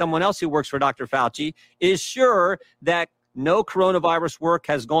Emily, someone else who works for Dr. Fauci, is sure that no coronavirus work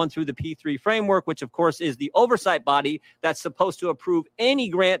has gone through the P3 framework, which, of course, is the oversight body that's supposed to approve any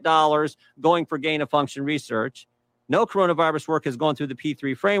grant dollars going for gain of function research. No coronavirus work has gone through the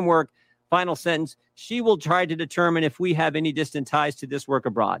P3 framework. Final sentence, she will try to determine if we have any distant ties to this work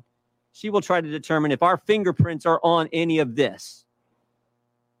abroad. She will try to determine if our fingerprints are on any of this.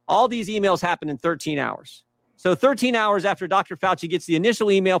 All these emails happen in 13 hours. So 13 hours after Dr. Fauci gets the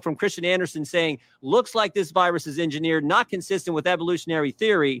initial email from Christian Anderson saying, looks like this virus is engineered, not consistent with evolutionary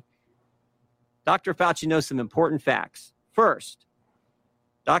theory, Dr. Fauci knows some important facts. First,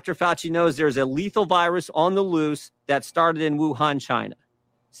 Dr. Fauci knows there's a lethal virus on the loose that started in Wuhan, China.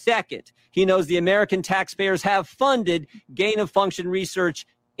 Second, he knows the American taxpayers have funded gain-of-function research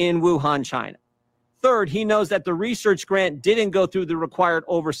in Wuhan, China. Third, he knows that the research grant didn't go through the required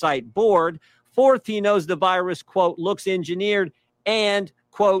oversight board. Fourth, he knows the virus, quote, looks engineered and,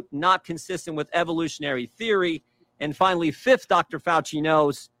 quote, not consistent with evolutionary theory. And finally, fifth, Dr. Fauci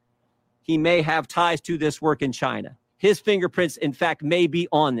knows he may have ties to this work in China. His fingerprints, in fact, may be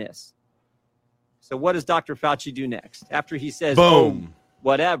on this. So what does Dr. Fauci do next? After he says, boom,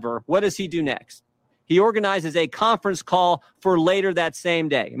 whatever, what does he do next? He organizes a conference call for later that same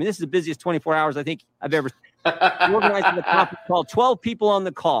day. I mean, this is the busiest 24 hours I think I've ever seen. He organizes a conference call, 12 people on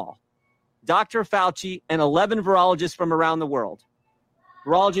the call. Dr. Fauci and 11 virologists from around the world.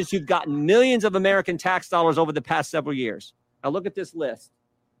 Virologists who've gotten millions of American tax dollars over the past several years. Now look at this list.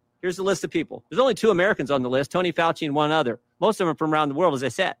 Here's the list of people. There's only 2 Americans on the list, Tony Fauci and one other. Most of them are from around the world, as I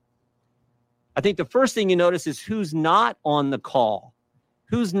said. I think the first thing you notice is who's not on the call.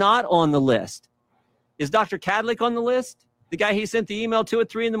 Who's not on the list? Is Dr. Kadlik on the list? The guy he sent the email to at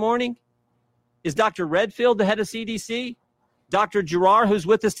 3 a.m? Is Dr. Redfield the head of CDC? Dr. Girard, who's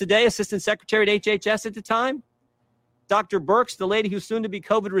with us today, Assistant Secretary at HHS at the time? Dr. Birx, the lady who's soon to be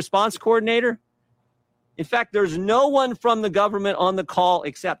COVID response coordinator? In fact, there's no one from the government on the call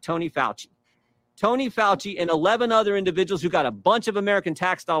except Tony Fauci. Tony Fauci and 11 other individuals who got a bunch of American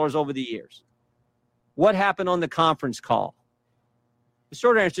tax dollars over the years. What happened on the conference call? The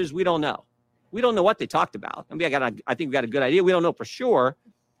short answer is we don't know. We don't know what they talked about. I mean, I think we got a good idea. We don't know for sure,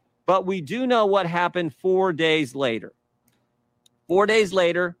 but we do know what happened 4 days later. 4 days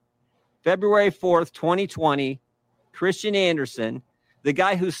later, February 4th, 2020, Christian Anderson, the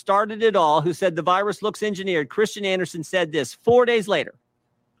guy who started it all, who said the virus looks engineered, Christian Anderson said this 4 days later.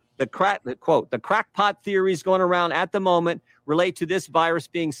 The crackpot theories going around at the moment relate to this virus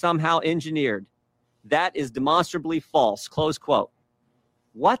being somehow engineered. That is demonstrably false, close quote.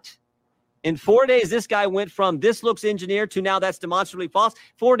 What? In 4 days, this guy went from this looks engineered to now that's demonstrably false.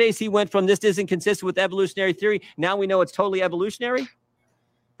 4 days, he went from this isn't consistent with evolutionary theory. Now we know it's totally evolutionary.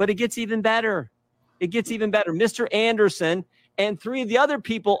 But it gets even better. It gets even better. Mr. Anderson and 3 of the other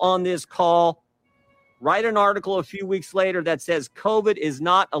people on this call write an article a few weeks later that says COVID is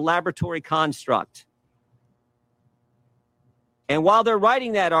not a laboratory construct. And while they're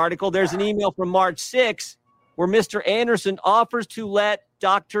writing that article, there's an email from March 6th where Mr. Anderson offers to let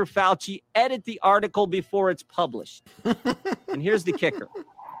Dr. Fauci edit the article before it's published. And here's the kicker.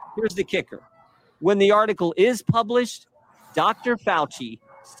 Here's the kicker. When the article is published, Dr. Fauci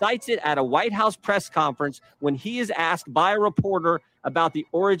cites it at a White House press conference when he is asked by a reporter about the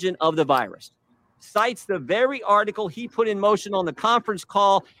origin of the virus. Cites the very article he put in motion on the conference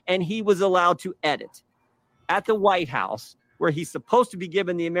call, and he was allowed to edit. At the White House, where he's supposed to be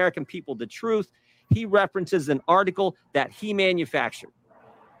giving the American people the truth, he references an article that he manufactured.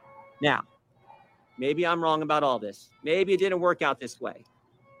 Now, maybe I'm wrong about all this. Maybe it didn't work out this way.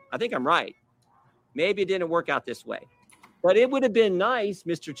 I think I'm right. Maybe it didn't work out this way. But it would have been nice,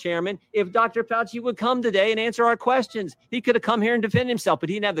 Mr. Chairman, if Dr. Fauci would come today and answer our questions. He could have come here and defended himself, but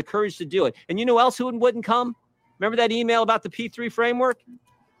he didn't have the courage to do it. And you know who else wouldn't come? Remember that email about the P3 framework?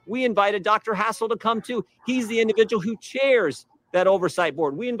 We invited Dr. Hassel to come too. He's the individual who chairs that oversight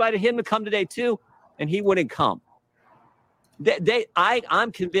board. We invited him to come today too, and he wouldn't come.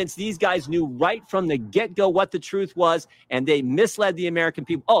 I'm convinced these guys knew right from the get-go what the truth was, and they misled the American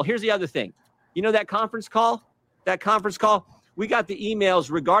people. Oh, here's the other thing. You know that conference call? We got the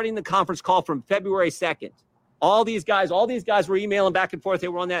emails regarding the conference call from February 2nd. All these guys were emailing back and forth. They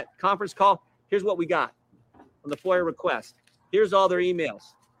were on that conference call. Here's what we got on the FOIA request. Here's all their emails.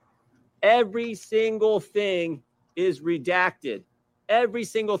 Every single thing is redacted. Every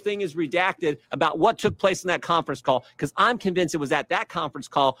single thing is redacted about what took place in that conference call, because I'm convinced it was at that conference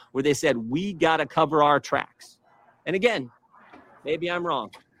call where they said, we got to cover our tracks. And again, maybe I'm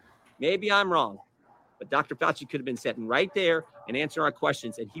wrong. But Dr. Fauci could have been sitting right there and answering our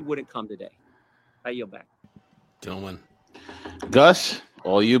questions, and he wouldn't come today. I yield back. Gentlemen. Gus,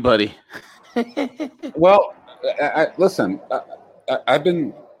 all you, buddy. Well, listen, I've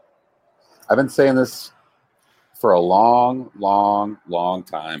been saying this for a long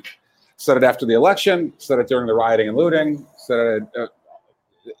time. Said it after the election, said it during the rioting and looting, said it.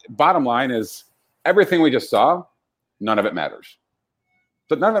 Bottom line is, everything we just saw, none of it matters.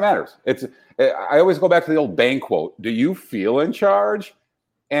 So none of it matters. I always go back to the old Bang quote, do you feel in charge?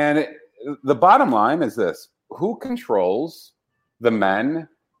 And the bottom line is this. who controls the men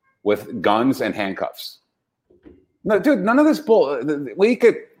with guns and handcuffs? No, dude, none of this bull.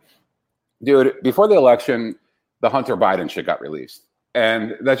 Dude, before the election, the Hunter Biden shit got released.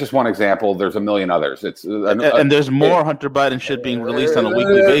 And that's just one example. There's a million others. And there's more Hunter Biden shit being released on a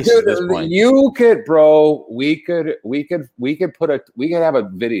weekly basis at this point. You could, bro. We could have a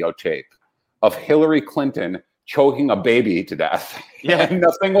videotape of Hillary Clinton choking a baby to death. Yeah, and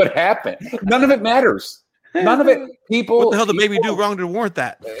nothing would happen. None of it matters. None of it. People. What the hell did the baby do wrong to warrant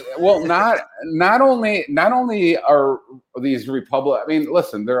that? Well, not only are these Republicans. I mean,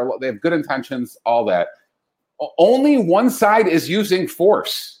 listen, they have good intentions, all that. Only one side is using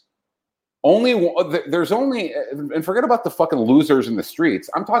force. There's only, and forget about the fucking losers in the streets.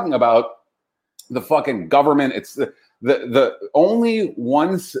 I'm talking about the fucking government. It's the only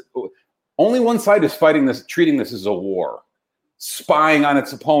one side is fighting this, treating this as a war, spying on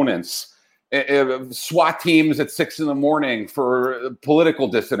its opponents, SWAT teams at 6 a.m. for political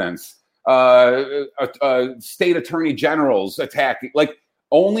dissidents, state attorney generals attacking. Like,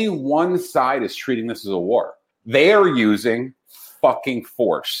 only one side is treating this as a war. They are using fucking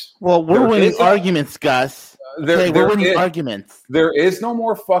force. Well, we're winning arguments, Gus. We're winning arguments. There is no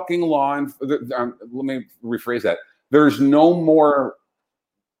more fucking law. Let me rephrase that. There's no more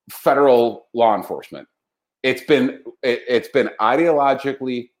federal law enforcement. It's been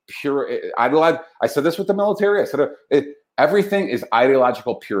ideologically pure. I said this with the military. I said everything is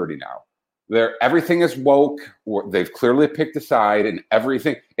ideological purity now. Everything is woke. They've clearly picked a side, and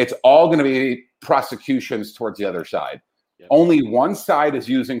everything. It's all going to be prosecutions towards the other side. Yep. Only one side is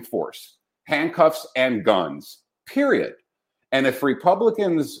using force, handcuffs and guns, period. And if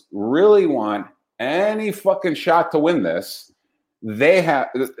Republicans really want any fucking shot to win this, they have,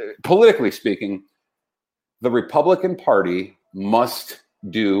 politically speaking, the Republican Party must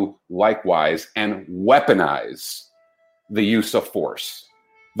do likewise and weaponize the use of force.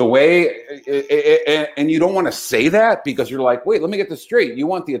 The way, and you don't want to say that because you're like, wait, let me get this straight. You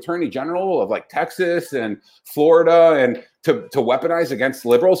want the attorney general of like Texas and Florida and to weaponize against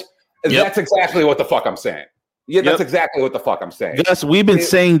liberals? Yep. That's exactly what the fuck I'm saying. Yeah, that's exactly what the fuck I'm saying. Yes, we've been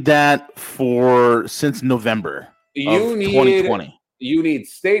saying that since November of 2020. You need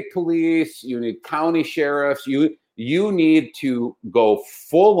state police. You need county sheriffs. You need to go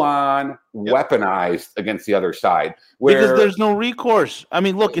full on weaponized against the other side because there's no recourse. I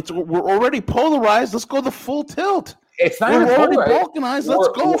mean, look, we're already polarized. Let's go the full tilt. It's not we're already balkanized. Let's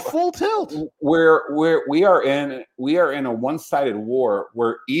go full tilt. We are in a one-sided war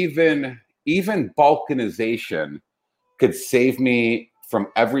where even balkanization could save me from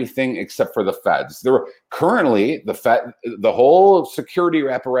everything except for the feds. Currently the whole security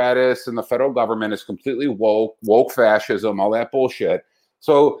apparatus and the federal government is completely woke fascism, all that bullshit.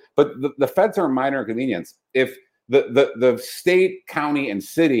 So, but the feds are a minor inconvenience. If the state, county, and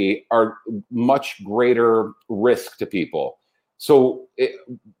city are much greater risk to people. So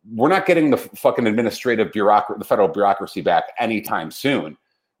we're not getting the fucking the federal bureaucracy back anytime soon.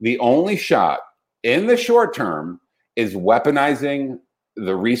 The only shot in the short term is weaponizing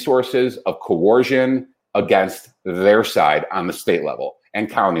the resources of coercion against their side on the state level and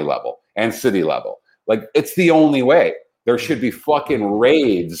county level and city level. Like, it's the only way. There should be fucking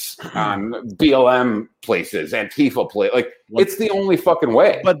raids on BLM places, Antifa places. Like, it's the only fucking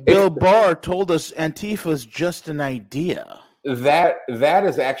way. But Bill Barr told us Antifa is just an idea. That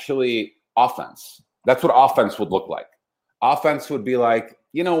is actually offense. That's what offense would look like. Offense would be like,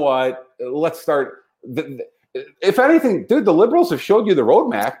 you know what? Let's start. If anything, dude, the liberals have showed you the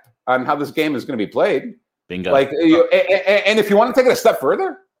roadmap on how this game is going to be played. Bingo. Like, and if you want to take it a step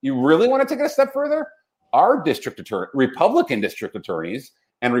further, you really want to take it a step further, our Republican district attorneys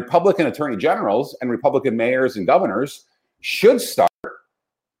and Republican attorney generals and Republican mayors and governors should start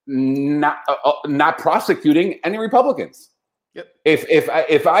not prosecuting any Republicans. Yep.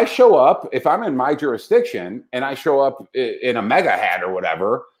 If I show up, if I'm in my jurisdiction and I show up in a mega hat or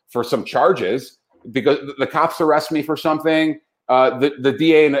whatever for some charges, because the cops arrest me for something, the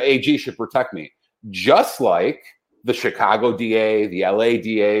DA and the AG should protect me. Just like the Chicago DA, the LA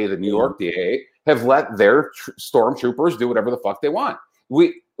DA, the New York DA have let their stormtroopers do whatever the fuck they want.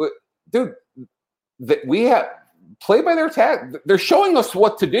 We have play by their tag. They're showing us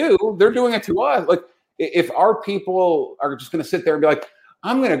what to do. They're doing it to us. Like, if our people are just going to sit there and be like,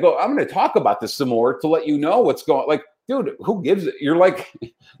 I'm going to talk about this some more to let you know what's going on. Like, dude, who gives it? You're like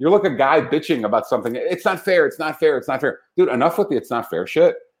a guy bitching about something. It's not fair. It's not fair. It's not fair. Dude, enough with the it's not fair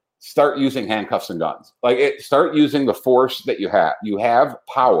shit. Start using handcuffs and guns. Start using the force that you have. You have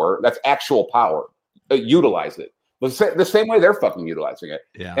power. That's actual power. Utilize it. The same way they're fucking utilizing it.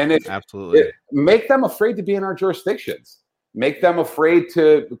 Yeah, and absolutely. Make them afraid to be in our jurisdictions. Make them afraid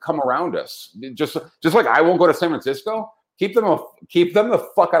to come around us. Just like I won't go to San Francisco. Keep them the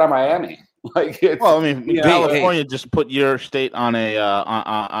fuck out of Miami. Like, California just put your state on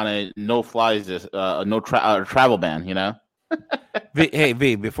a no-fly travel ban. You know.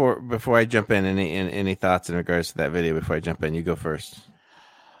 V, before I jump in, any thoughts in regards to that video? Before I jump in, you go first.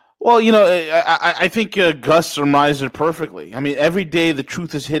 Well, I think Gus summarized it perfectly. I mean, every day the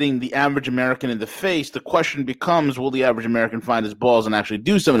truth is hitting the average American in the face. The question becomes, will the average American find his balls and actually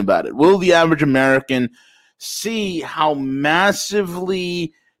do something about it? Will the average American see how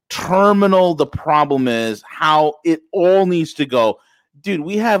massively terminal the problem is, how it all needs to go? Dude,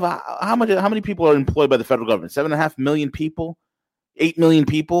 we have how many people are employed by the federal government? 7.5 million people? 8 million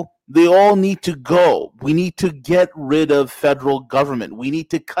people? They all need to go. We need to get rid of federal government. We need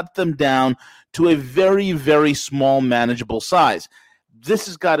to cut them down to a very, very small, manageable size. This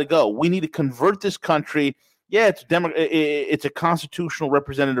has got to go. We need to convert this country. Yeah, it's a constitutional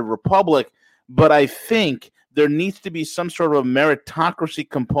representative republic, but I think there needs to be some sort of a meritocracy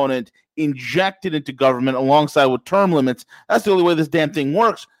component injected into government alongside with term limits. That's the only way this damn thing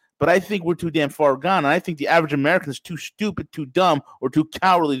works. But I think we're too damn far gone. And I think the average American is too stupid, too dumb, or too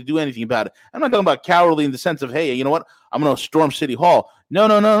cowardly to do anything about it. I'm not talking about cowardly in the sense of, hey, you know what? I'm going to storm City Hall.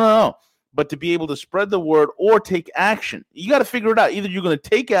 No. But to be able to spread the word or take action, you got to figure it out. Either you're going to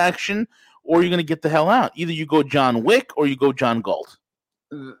take action or you're going to get the hell out. Either you go John Wick or you go John Galt.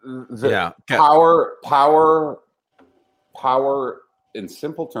 Power, in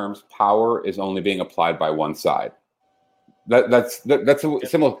simple terms, power is only being applied by one side. That's a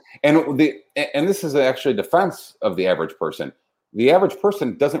similar, and this is actually a defense of the average person. The average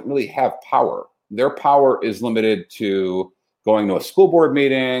person doesn't really have power. Their power is limited to going to a school board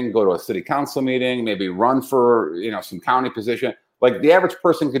meeting, go to a city council meeting, maybe run for some county position. Like the average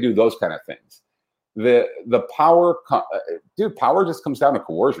person could do those kind of things. The power, power just comes down to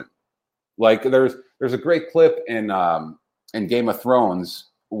coercion. Like there's a great clip in Game of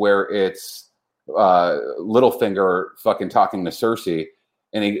Thrones where it's Littlefinger fucking talking to Cersei,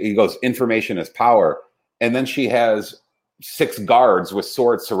 and he goes, information is power. And then she has 6 guards with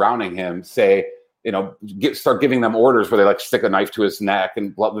swords surrounding him say, start giving them orders where they like stick a knife to his neck,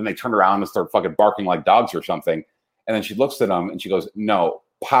 and then they turn around and start fucking barking like dogs or something. And then she looks at them and she goes, no,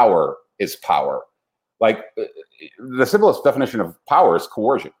 power is power. Like the simplest definition of power is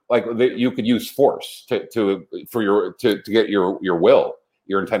coercion. Like you could use force to get your will,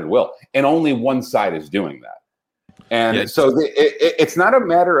 your intended will, and only one side is doing that. And so it's not a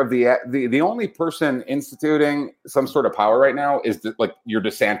matter of the only person instituting some sort of power right now is like your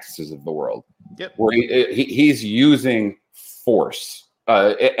DeSantis's of the world, where he's using force.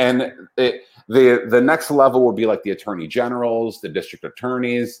 And the next level would be like the attorney generals, the district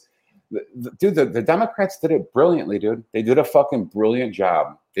attorneys. The Democrats did it brilliantly, dude. They did a fucking brilliant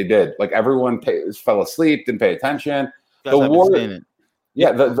job. They did. Like everyone fell asleep, didn't pay attention. The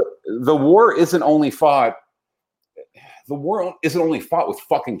war isn't only fought. The war isn't only fought with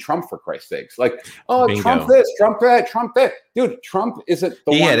fucking Trump, for Christ's sakes. Like, bingo. Trump this, Trump that, Trump that. Dude, Trump isn't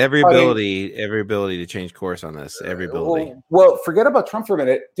the one. He had every ability to change course on this. Every ability. Well, forget about Trump for a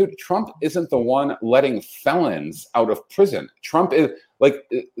minute. Dude, Trump isn't the one letting felons out of prison. Trump is like,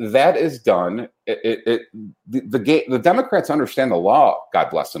 that is done. The Democrats understand the law, God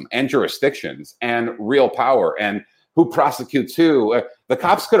bless them, and jurisdictions and real power and who prosecutes who. The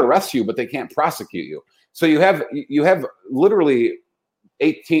cops could arrest you, but they can't prosecute you. So you have literally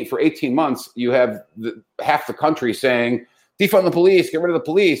 18 months, you have half the country saying, defund the police, get rid of the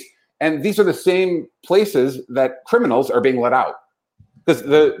police. And these are the same places that criminals are being let out. Because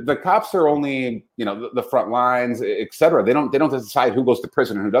the cops are only, the front lines, et cetera. They don't decide who goes to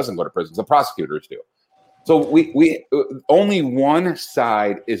prison and who doesn't go to prison. The prosecutors do. So we only one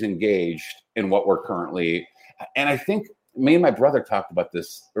side is engaged in what we're currently. And I think me and my brother talked about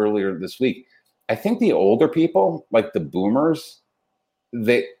this earlier this week. I think the older people, like the boomers,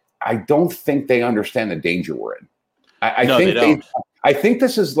 I don't think they understand the danger we're in. I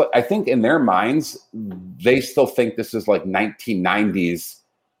think in their minds, they still think this is like 1990s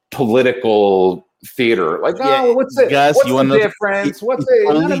political theater. Like, what's it? Gus, what's the difference? What's it?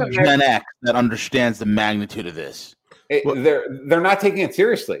 Only Gen X that understands the magnitude of this. They're not taking it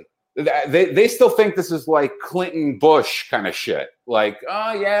seriously. They still think this is like Clinton Bush kind of shit. Like,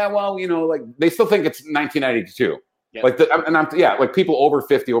 like they still think it's 1992. Yep. Like like people over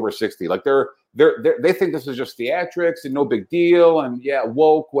 50, over 60, like they think this is just theatrics and no big deal, and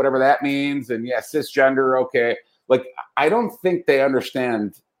woke, whatever that means, and cisgender, okay. Like I don't think they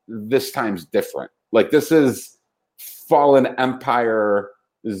understand this time's different. Like this is fallen empire,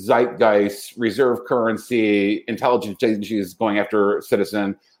 zeitgeist, reserve currency, intelligence agencies going after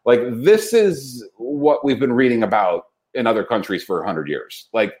citizen. Like, this is what we've been reading about in other countries for 100 years.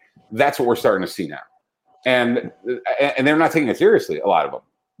 Like, that's what we're starting to see now. And they're not taking it seriously, a lot of them.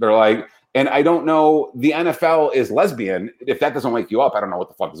 They're like, and I don't know, the NFL is lesbian. If that doesn't wake you up, I don't know what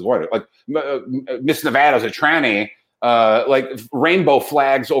the fuck is going on. Like, Miss Nevada's a tranny. Like, rainbow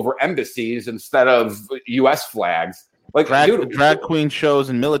flags over embassies instead of U.S. flags. Like, drag queen shows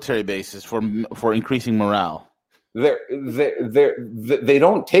and military bases for increasing morale. They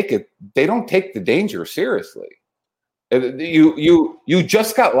don't take it. They don't take the danger seriously. You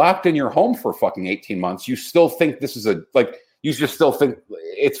just got locked in your home for fucking 18 months. You still think this is you just still think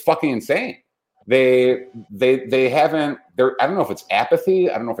it's fucking insane. They haven't. I don't know if it's apathy.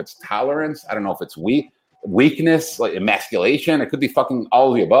 I don't know if it's tolerance. I don't know if it's weakness, like emasculation. It could be fucking all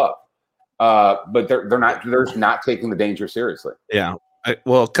of the above. But they're not taking the danger seriously. Yeah.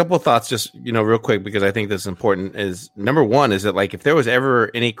 Well, a couple of thoughts, just real quick, because I think this is important. Is number one is that, like, if there was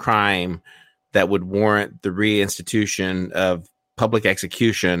ever any crime that would warrant the reinstitution of public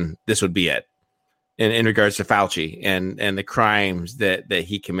execution, this would be it. In regards to Fauci and the crimes that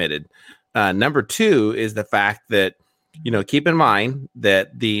he committed. Number two is the fact that keep in mind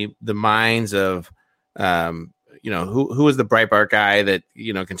that the minds of who is the Breitbart guy that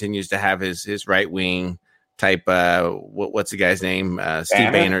continues to have his right wing type what's the guy's name,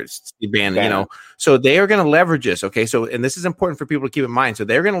 Steve Bannon. So they are going to leverage this. Okay, so, and this is important for people to keep in mind. So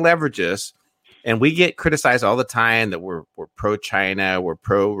they're going to leverage this, and we get criticized all the time that we're pro China, we're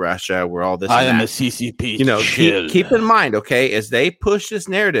pro Russia, we're all this. I am a CCP. Keep in mind, okay, as they push this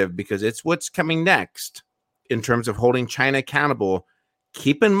narrative, because it's what's coming next in terms of holding China accountable.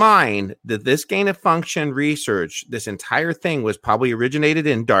 Keep in mind that this gain of function research, this entire thing was probably originated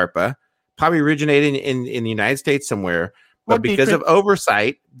in DARPA, probably originated in the United States somewhere, but because of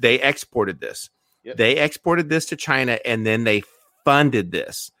oversight, they exported this. Yep. They exported this to China, and then they funded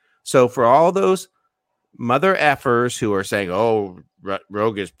this. So for all those mother effers who are saying, "Oh,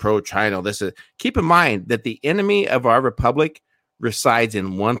 Rogue is pro-China," keep in mind that the enemy of our republic resides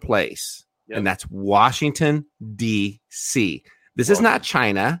in one place, and that's Washington, D.C. This is not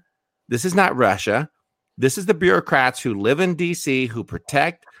China. This is not Russia. This is the bureaucrats who live in D.C., who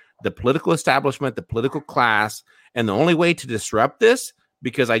protect the political establishment, the political class. And the only way to disrupt this,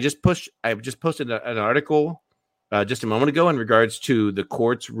 because I just posted an article just a moment ago in regards to the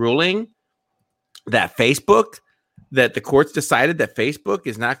court's ruling that the courts decided that Facebook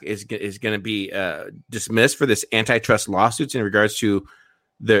is going to be dismissed for this antitrust lawsuits in regards to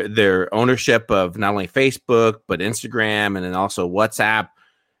their ownership of not only Facebook, but Instagram, and then also WhatsApp.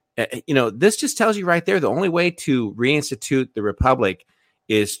 This just tells you right there, the only way to reinstitute the republic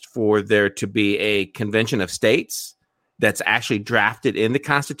is for there to be a convention of states that's actually drafted in the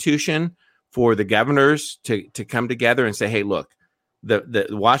Constitution for the governors to come together and say, hey, look, the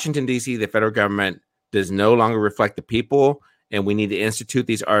Washington, D.C., the federal government does no longer reflect the people, and we need to institute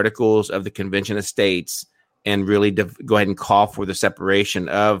these articles of the Convention of States and really go ahead and call for the separation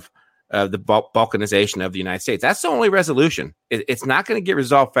of the balkanization of the United States. That's the only resolution. It's not going to get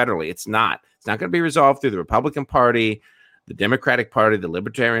resolved federally. It's not. It's not going to be resolved through the Republican Party, the Democratic Party, the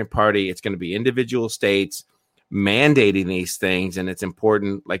Libertarian Party. It's going to be individual states mandating these things. And it's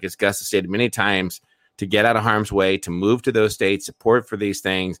important, like as Gus has stated many times, to get out of harm's way, to move to those states, support for these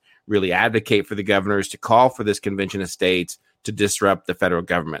things, really advocate for the governors, to call for this convention of states to disrupt the federal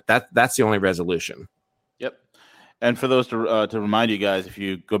government. That's the only resolution. Yep. And for those to remind you guys, if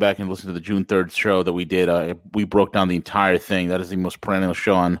you go back and listen to the June 3rd show that we did, we broke down the entire thing. That is the most perennial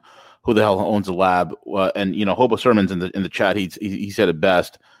show on who the hell owns the lab. And Hobo Sermons in the chat, he said it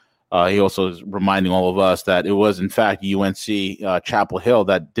best. He also is reminding all of us that it was, in fact, UNC Chapel Hill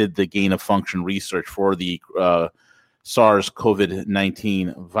that did the gain of function research for the SARS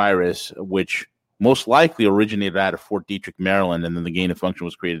COVID-19 virus, which most likely originated out of Fort Detrick, Maryland, and then the gain of function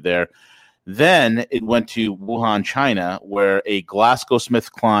was created there. Then it went to Wuhan, China, where a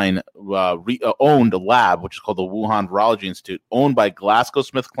GlaxoSmithKline owned a lab, which is called the Wuhan Virology Institute, owned by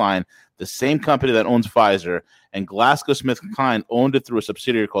GlaxoSmithKline, the same company that owns Pfizer. And GlaxoSmithKline owned it through a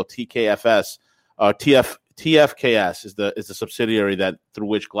subsidiary called TFKS is the subsidiary that through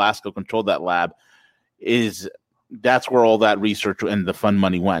which Glaxo controlled that lab. That's where all that research and the fund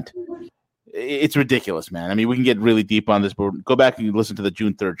money went. It's ridiculous, man. I mean, we can get really deep on this, but go back and listen to the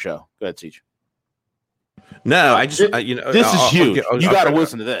June 3rd show. Go ahead, Siege. No, I just this is huge. You got to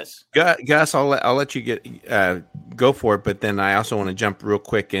listen to this, Gus. I'll let you go for it, but then I also want to jump real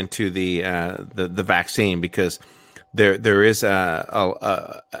quick into the vaccine, because there is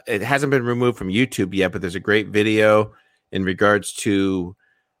it hasn't been removed from YouTube yet, but there's a great video in regards to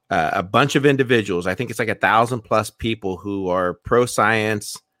a bunch of individuals. I think it's like 1,000+ people who are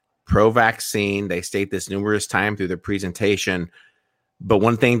pro-science, pro-vaccine. They state this numerous times through their presentation. But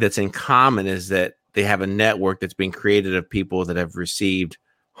one thing that's in common is that they have a network that's being created of people that have received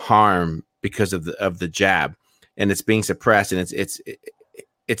harm because of the jab, and it's being suppressed, and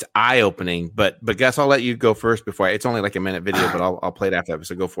it's eye-opening. But Gus, I'll let you go first before it's only like a minute video, but I'll play it after that.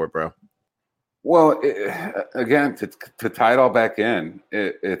 So go for it, bro. Well, again, to tie it all back in,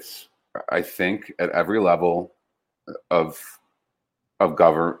 it's I think at every level of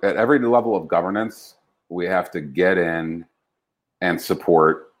governance, we have to get in and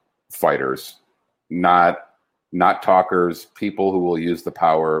support fighters, not talkers, people who will use the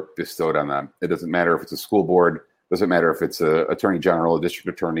power bestowed on them. It doesn't matter if it's a school board, doesn't matter if it's a attorney general, a district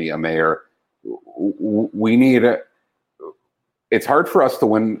attorney, a mayor. We need it's hard for us to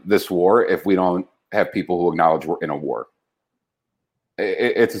win this war if we don't have people who acknowledge we're in a war.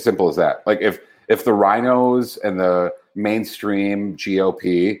 It's as simple as that. Like if the rhinos and the mainstream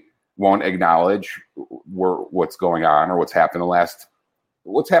GOP won't acknowledge what's going on or what's happened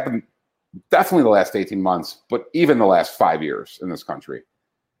definitely the last 18 months, but even the last 5 years in this country.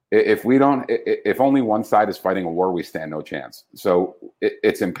 If only one side is fighting a war, we stand no chance. So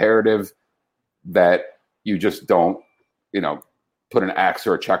it's imperative that you just don't, put an X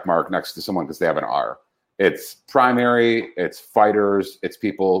or a check mark next to someone because they have an R. It's primary, it's fighters, it's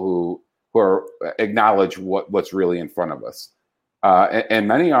people who are acknowledge what's really in front of us. And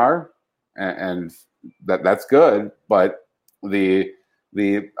many are, and that's good. But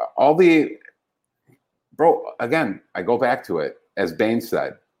bro, again, I go back to it. As Bain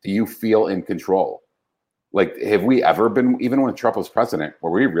said, do you feel in control? Like, have we ever been, even when Trump was president,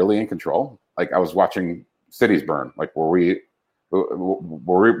 were we really in control? Like, I was watching cities burn. Like, were we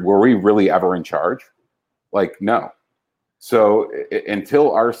really ever in charge? Like, no. So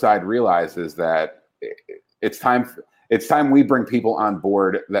until our side realizes that it's time we bring people on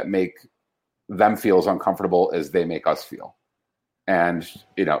board that make them feel as uncomfortable as they make us feel. And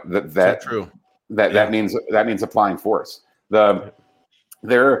that's true. That means applying force. When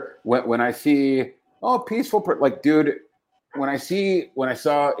I see peaceful, like, dude, when I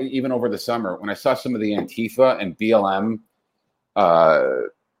saw even over the summer, when I saw some of the Antifa and BLM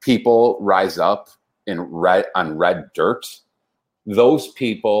people rise up on red dirt, those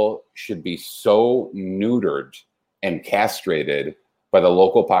people should be so neutered and castrated by the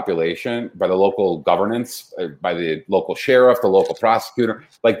local population, by the local governance, by the local sheriff, the local prosecutor.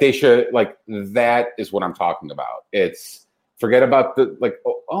 Like, they should, like, that is what I'm talking about. It's forget about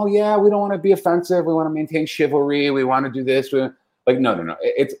oh yeah, we don't want to be offensive. We want to maintain chivalry. We want to do this. No.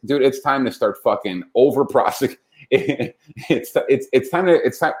 It's time to start fucking over prosecuting. It's time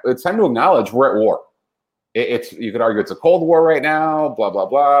to acknowledge we're at war. You could argue it's a Cold War right now, blah blah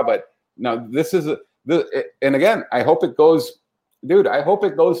blah. But no, this is and again, I hope it goes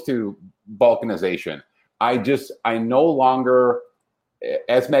to balkanization. I no longer,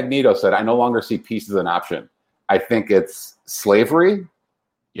 as Magneto said, I no longer see peace as an option. I think it's slavery.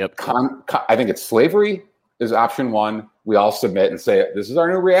 Yep. I think it's slavery is option one. We all submit and say, this is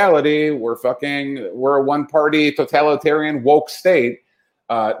our new reality. We're a one-party totalitarian woke state.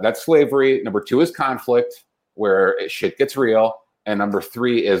 That's slavery. Number two is conflict, where shit gets real. And number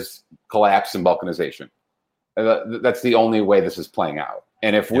three is collapse and balkanization. That's the only way this is playing out.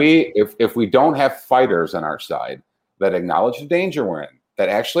 And if we don't have fighters on our side that acknowledge the danger we're in, that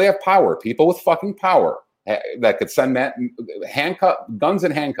actually have power, people with fucking power, that could send guns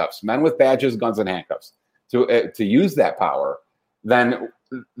and handcuffs, men with badges, guns and handcuffs, to use that power, then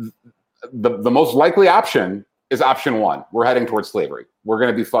the most likely option is option one. We're heading towards slavery. We're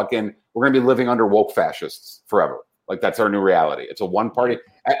going to be living under woke fascists forever. Like, that's our new reality. It's a one party.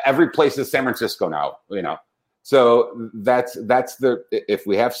 Every place is San Francisco now, So if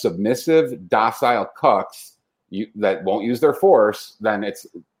we have submissive, docile cucks that won't use their force, then it's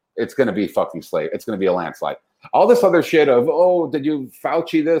going to be fucking slave. It's going to be a landslide. All this other shit of, did you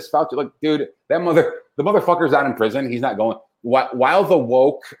Fauci this, Fauci? Like, dude, the motherfucker's not in prison. He's not going. While the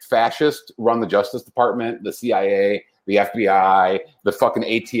woke fascists run the Justice Department, the CIA, the FBI, the fucking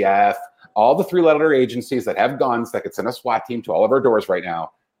ATF, all the three-letter agencies that have guns that could send a SWAT team to all of our doors right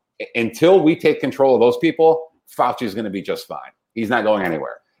now, until we take control of those people, Fauci's going to be just fine. He's not going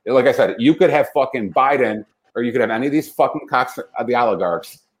anywhere. Like I said, you could have fucking Biden, or you could have any of these fucking cocks, the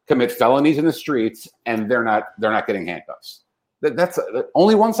oligarchs, commit felonies in the streets, and they're not getting handcuffs. That's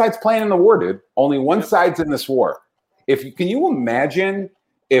only one side's playing in the war, dude. Only one side's in this war. Can you imagine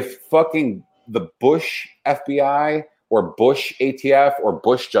if fucking the Bush FBI or Bush ATF or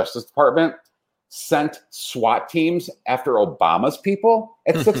Bush Justice Department sent SWAT teams after Obama's people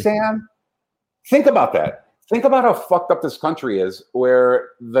at 6 a.m.? Think about that. Think about how fucked up this country is, where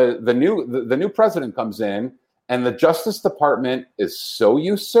the new president comes in and the Justice Department is so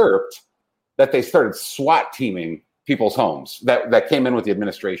usurped that they started SWAT teaming people's homes that came in with the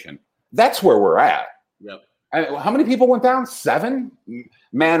administration. That's where we're at. Yep. How many people went down? 7?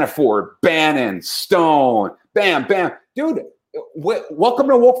 Manafort, Bannon, Stone, bam, bam. Dude, welcome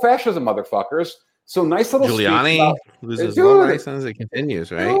to woke fascism, motherfuckers. So nice little Giuliani loses one license. It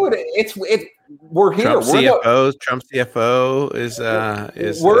continues, right? Dude, we're here. Trump CFO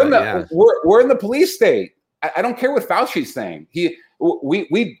is we're in the police state. I don't care what Fauci's saying.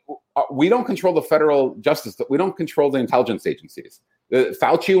 We don't control the federal justice. We don't control the intelligence agencies.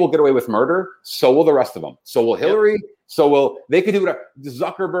 Fauci will get away with murder. So will the rest of them. So will Hillary. Yep. So will they could do whatever.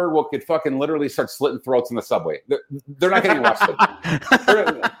 Zuckerberg could fucking literally start slitting throats in the subway. They're not getting arrested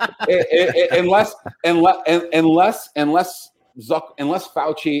unless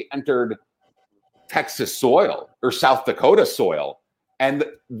Fauci entered Texas soil or South Dakota soil, and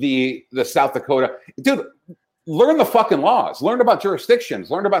the South Dakota dude. Learn the fucking laws. Learn about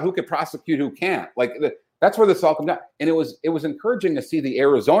jurisdictions. Learn about who can prosecute, who can't. That's where this all comes down. And it was encouraging to see the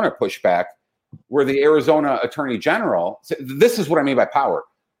Arizona pushback, where the Arizona Attorney General. This is what I mean by power.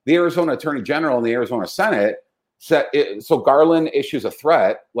 The Arizona Attorney General and the Arizona Senate said. So Garland issues a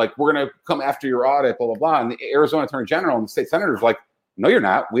threat, like, we're going to come after your audit, blah blah blah. And the Arizona Attorney General and the state senators like, no, you're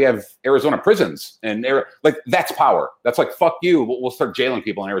not. We have Arizona prisons, and that's power. That's like, fuck you. We'll start jailing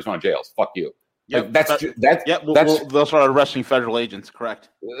people in Arizona jails. Fuck you. Yep, they'll start arresting federal agents. Correct.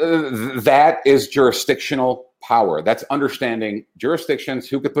 That is jurisdictional power. That's understanding jurisdictions,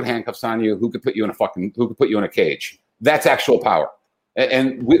 who could put handcuffs on you, who could put you in a cage. That's actual power.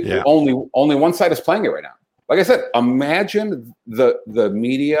 And only one side is playing it right now. Like I said, imagine the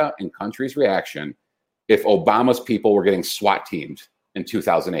media and country's reaction if Obama's people were getting SWAT teamed in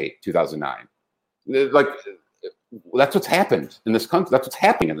 2008, 2009. Like, that's what's happened in this country. That's what's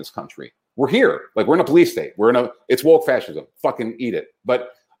happening in this country. We're here. Like, we're in a police state. It's woke fascism. Fucking eat it.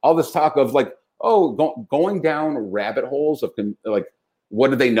 But all this talk of going down rabbit holes of like, what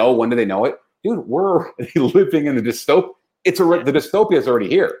did they know? When did they know it? Dude, we're living in a dystopia. The dystopia is already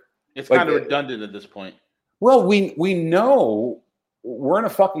here. It's kind of redundant at this point. Well, we know we're in a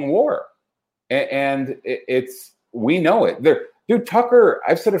fucking war, and we know it. Dude, Tucker,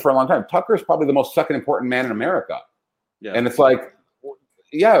 I've said it for a long time. Tucker is probably the most second important man in America. Yeah. And it's like,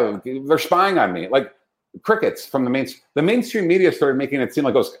 yeah, they're spying on me. Like, crickets from the mainstream media started making it seem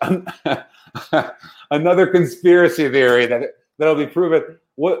like it was another conspiracy theory that'll be proven.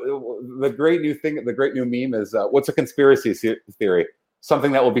 What the great new meme is? What's a conspiracy theory?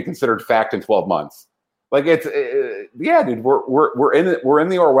 Something that will be considered fact in 12 months. Like, it's yeah, dude. We're in the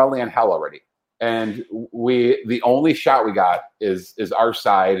Orwellian hell already, and the only shot we got is our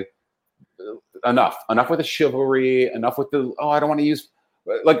side. Enough with the chivalry. Enough with the I don't want to use.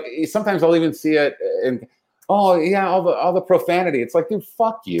 Like, sometimes I'll even see it and all the profanity. It's like, dude,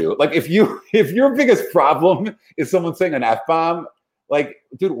 fuck you. Like, if your biggest problem is someone saying an F-bomb, like,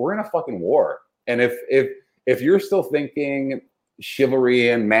 dude, we're in a fucking war. And if you're still thinking chivalry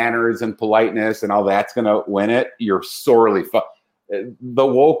and manners and politeness and all that's gonna win it, you're sorely fucked. The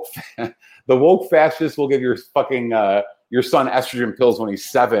woke fascists will give your fucking your son estrogen pills when he's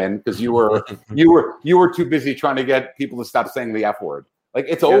 7 because you were too busy trying to get people to stop saying the F word. Like,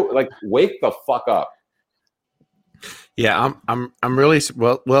 it's like, wake the fuck up. Yeah, I'm really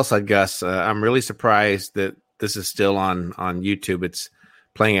well said, Gus. I'm really surprised that this is still on YouTube. It's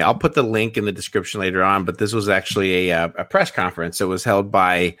playing it. I'll put the link in the description later on. But this was actually a press conference. It was held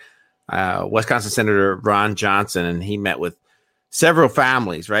by Wisconsin Senator Ron Johnson, and he met with several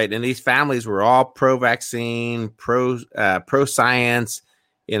families, right? And these families were all pro-vaccine, pro-science,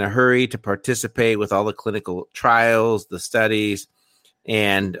 in a hurry to participate with all the clinical trials, the studies.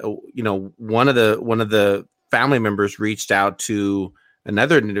 And one of the family members reached out to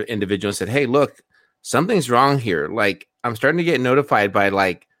another individual and said, "Hey, look, something's wrong here. Like, I'm starting to get notified by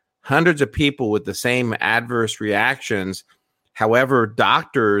like hundreds of people with the same adverse reactions. However,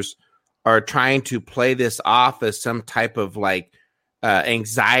 doctors are trying to play this off as some type of like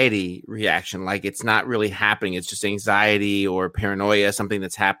anxiety reaction. Like, it's not really happening. It's just anxiety or paranoia, something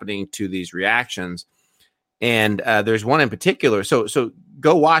that's happening to these reactions." And there's one in particular. So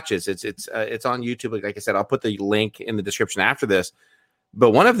go watch it. It's on YouTube. Like I said, I'll put the link in the description after this.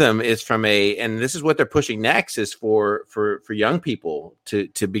 But one of them is from and this is what they're pushing next, is for young people to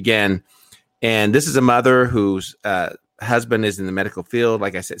begin. And this is a mother whose husband is in the medical field.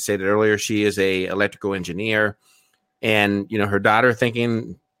 Like I said earlier, she is a electrical engineer, and her daughter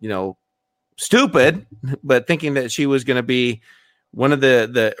thinking stupid, but thinking that she was going to be one of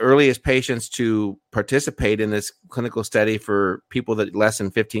the earliest patients to participate in this clinical study for people that less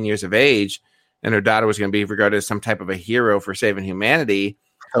than 15 years of age, and her daughter was going to be regarded as some type of a hero for saving humanity.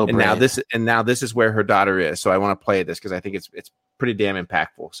 So and now this is where her daughter is. So I want to play this because I think it's pretty damn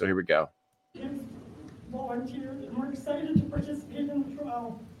impactful. So here we go. Volunteered, and we're excited to participate in the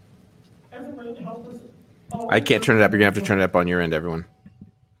trial. Everybody to help us. I can't turn it up. You're gonna have to turn it up on your end, everyone.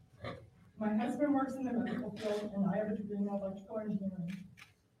 My husband works in the medical field, and I have a degree in electrical engineering.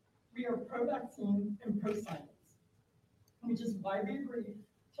 We are pro-vaccine and pro-science, which is why we agreed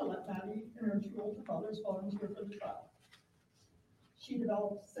to let Maddie and her 2 older brothers volunteer for the trial. She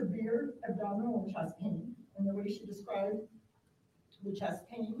developed severe abdominal and chest pain, and the way she described the chest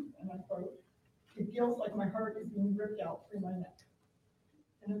pain, and I quote, "It feels like my heart is being ripped out through my neck."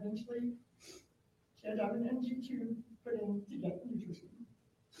 And eventually, she had to have an NG tube put in to get nutrition.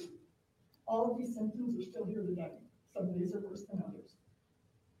 All of these symptoms are still here today. Some days are worse than others.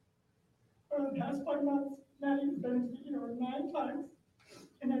 Over the past 5 months, Maddie has been to the ER 9 times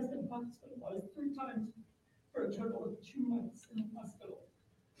and has been hospitalized 3 times for a total of 2 months in the hospital.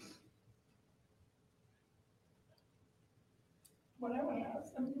 What I want to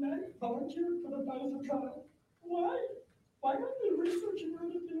ask, Maddie volunteered for the Pfizer trial. Why? Why aren't they researching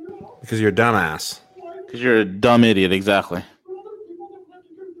her to figure out? Because you're a dumbass. Because you're a dumb idiot, exactly. For other people that have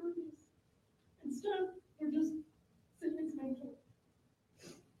to go through this. Instead, they're just saying it's mental.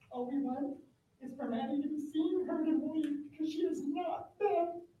 All we want is for Maddie to be seen, heard, and believed, because she is not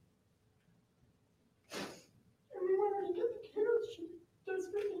bad. And we want her to get the care she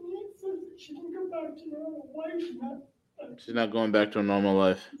desperately needs so that she can go back to normal. Why is she not? She's not going back to a normal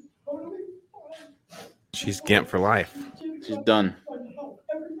life. Totally fine. She's Gimp for life. She's done. Trying to help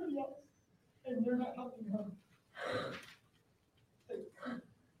everybody else, and they're not helping her.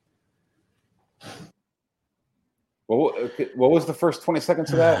 What was the first 20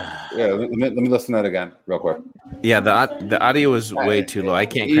 seconds of that? Yeah, let me listen to that again real quick. Yeah, the audio was way too low. I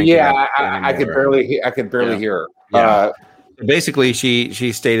can't crank Yeah, it up I could barely hear her. Yeah. Basically,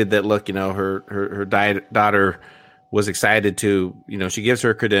 she stated that, look, her daughter was excited to, she gives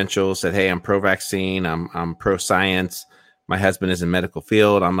her credentials, said, hey, I'm pro-vaccine, I'm pro-science. My husband is in medical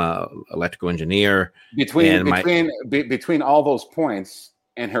field. I'm a electrical engineer. Between all those points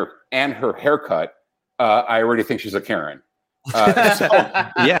and her haircut, I already think she's a Karen. Yes. So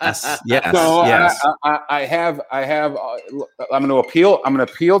yes. I'm going to appeal. I'm going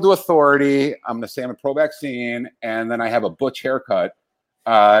to appeal to authority. I'm going to say I'm a pro-vaccine, and then I have a butch haircut.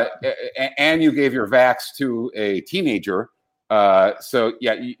 And you gave your vax to a teenager. So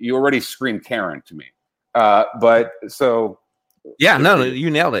yeah, you already screamed Karen to me. Yeah, no, you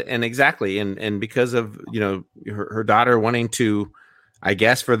nailed it. And exactly. And because of, her daughter wanting to, I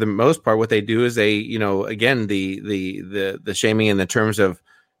guess for the most part, what they do is they, again, the shaming in the terms of,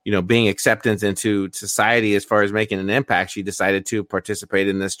 being acceptance into society as far as making an impact, she decided to participate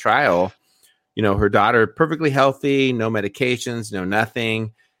in this trial. Her daughter perfectly healthy, no medications, no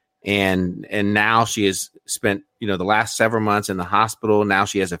nothing. And now she has spent, the last several months in the hospital. Now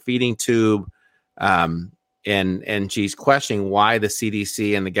she has a feeding tube. And she's questioning why the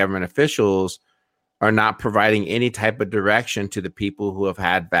CDC and the government officials are not providing any type of direction to the people who have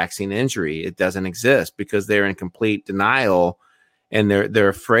had vaccine injury. It doesn't exist because they're in complete denial, and they're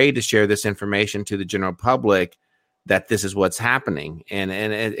afraid to share this information to the general public that this is what's happening. And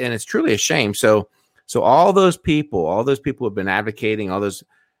it's truly a shame. So all those people who have been advocating, all those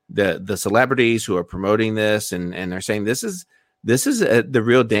the celebrities who are promoting this, and they're saying this is the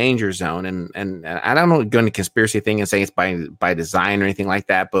real danger zone. And I don't know, go into conspiracy thing and say it's by design or anything like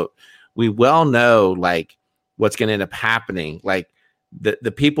that, but we well know like what's going to end up happening. Like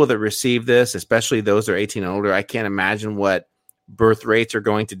the people that receive this, especially those that are 18 and older, I can't imagine what birth rates are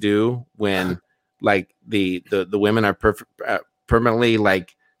going to do when like the women are permanently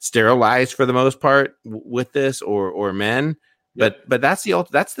like sterilized for the most part with this, or men. But that's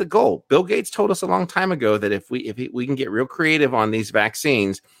the goal. Bill Gates told us a long time ago that if we can get real creative on these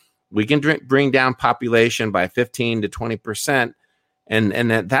vaccines, we can bring down population by 15 to 20%.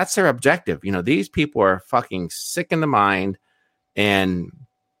 And that's their objective. These people are fucking sick in the mind. And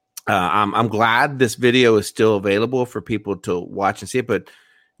I'm glad this video is still available for people to watch and see it. But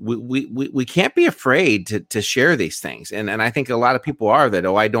we can't be afraid to share these things. And I think a lot of people are that,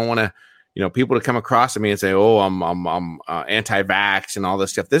 I don't want to, people to come across at me and say, I'm anti-vax and all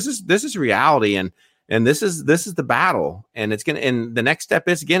this stuff. This is reality. And this is the battle. And and the next step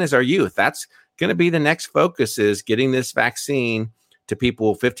is our youth. That's going to be the next focus, is getting this vaccine to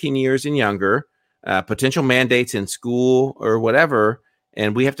people 15 years and younger, potential mandates in school or whatever.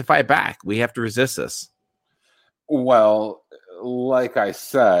 and we have to fight back. We have to resist this. Well, like I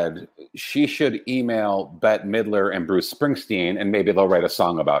said, she should email Bette Midler and Bruce Springsteen, and maybe they'll write a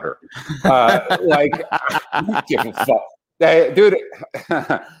song about her. Like, I don't give a fuck. Hey, dude,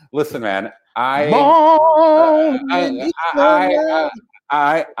 listen, man. I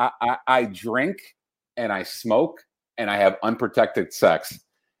drink and I smoke and I have unprotected sex.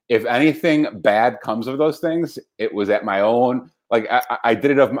 If anything bad comes of those things, it was at my own. Like I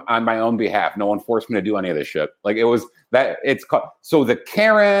did it on my own behalf. No one forced me to do any of this shit. Like it was that it's called. So the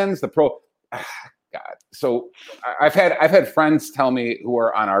Karens, the God. So I've had friends tell me who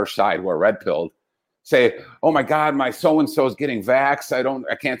are on our side who are red pilled say, "Oh my God, my so and so is getting vaxxed.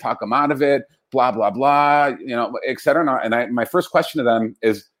 I can't talk them out of it. Blah blah blah. You know, et cetera." And my first question to them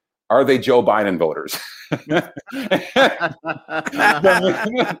is, are they Joe Biden voters?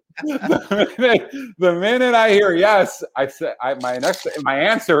 the minute I hear yes, I say my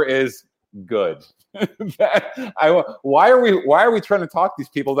answer is good. Why are we trying to talk these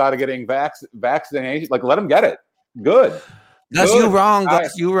people out of getting vaccination? Like, let them get it. Good. That's good. You wrong.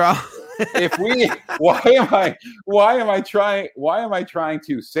 That's you wrong. If we, why am I trying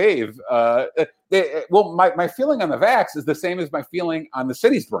to save? Well, my feeling on the vax is the same as my feeling on the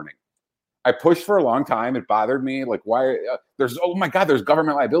cities burning. I pushed for a long time. It bothered me. Like, why? There's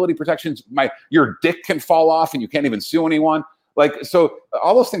government liability protections. Your dick can fall off and you can't even sue anyone. Like, so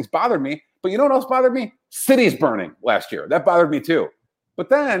all those things bothered me. But you know what else bothered me? Cities burning last year. That bothered me too. But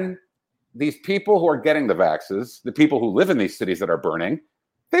then these people who are getting the vaxes, the people who live in these cities that are burning,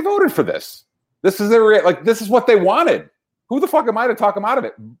 they voted for this. This is this is what they wanted. Who the fuck am I to talk them out of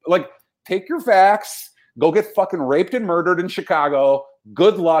it? Like, take your vax, go get fucking raped and murdered in Chicago.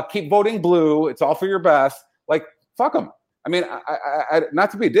 Good luck. Keep voting blue. It's all for your best. Like, fuck them. I mean, I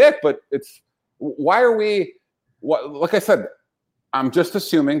not to be a dick, but why are we? Like I said, I'm just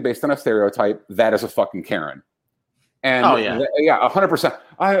assuming based on a stereotype that is a fucking Karen. And 100%.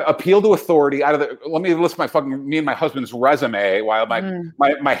 I appeal to authority let me list me and my husband's resume while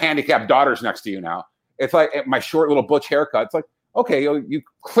my handicapped daughter's next to you now. It's like my short little butch haircut. It's like, okay, you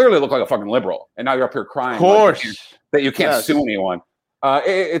clearly look like a fucking liberal. And now you're up here crying. Of course. That you can't sue anyone.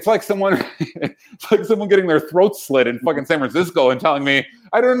 It's like someone getting their throat slit in fucking San Francisco and telling me,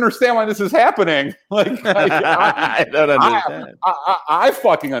 I don't understand why this is happening. Like, I don't understand. I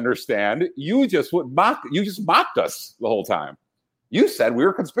fucking understand. You just mocked us the whole time. You said we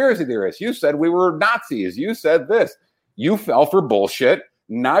were conspiracy theorists. You said we were Nazis. You said this. You fell for bullshit.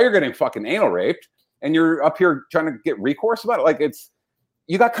 Now you're getting fucking anal raped, and you're up here trying to get recourse about it. Like,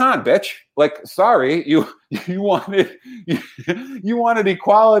 you got conned, bitch. Like, sorry, you wanted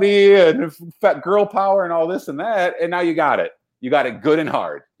equality and fat girl power and all this and that, and now you got it. You got it good and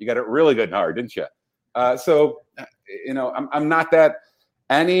hard. You got it really good and hard, didn't you? So, I'm not that.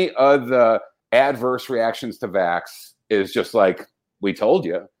 Any of the adverse reactions to vax is just like, we told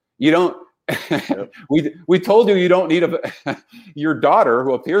you. You don't. we told you don't need your daughter,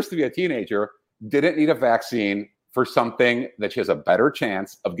 who appears to be a teenager, didn't need a vaccine for something that she has a better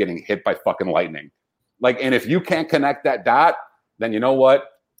chance of getting hit by fucking lightning. Like, and if you can't connect that dot, then you know what?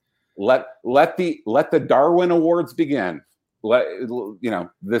 Let the Darwin Awards begin.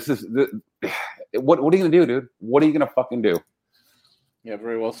 This is what are you gonna do, dude? What are you gonna fucking do? Yeah,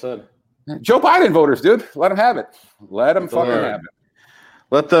 very well said. Joe Biden voters, dude. Let them have it. Let them fucking have it.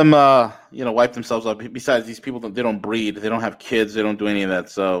 Let them, wipe themselves up. Besides, these people, they don't breed. They don't have kids. They don't do any of that.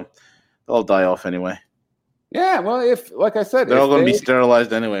 So they'll all die off anyway. Yeah, well, like I said, they're all going to be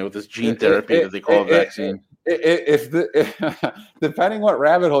sterilized anyway with this gene therapy that they call a vaccine. Depending what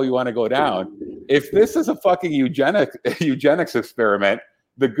rabbit hole you want to go down, if this is a fucking eugenics experiment,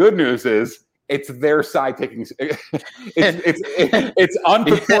 the good news is it's their side taking. It's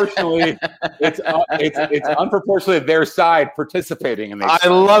unproportionally. It's unproportionally their side participating in this. I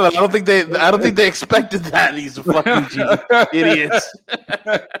love it. I don't think they expected that. These fucking idiots.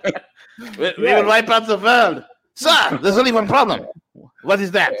 We will wipe out the world. Sir, there's only one problem. What is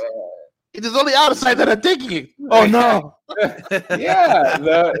that? It is only our side that are taking it. Oh no! Yeah,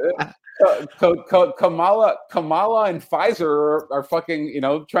 Kamala and Pfizer are fucking,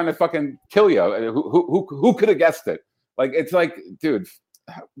 trying to fucking kill you. Who could have guessed it? Like, it's like, dude,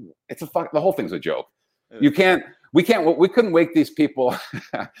 the whole thing's a joke. We couldn't wake these people.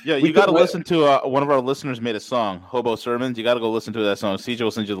 Yeah, you got to listen to one of our listeners made a song, Hobo Sermons. You got to go listen to that song. CJ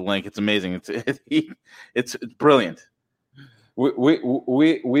will send you the link. It's amazing. It's brilliant. We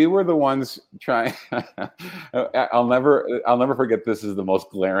were the ones trying. I'll never forget. This is the most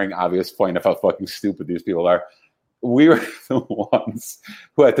glaring, obvious point of how fucking stupid these people are. We were the ones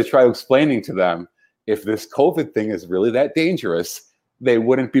who had to try explaining to them, if this COVID thing is really that dangerous, they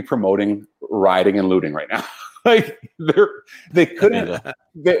wouldn't be promoting rioting and looting right now. Like they couldn't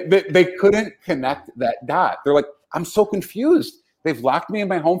connect that dot. They're like, I'm so confused. They've locked me in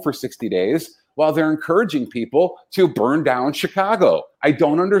my home for 60 days while they're encouraging people to burn down Chicago. I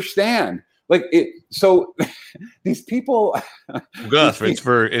don't understand. Like it. So these people, Gus, it's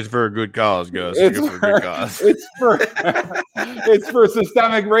for a good cause, Gus. It's for a good cause. It's for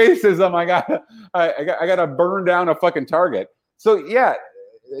systemic racism. I got to burn down a fucking Target. So yeah,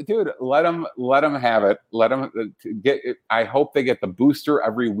 dude, let them have it. Let them get it. I hope they get the booster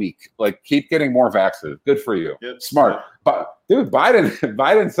every week. Like, keep getting more vaccines. Good for you. Yep. Smart. But dude,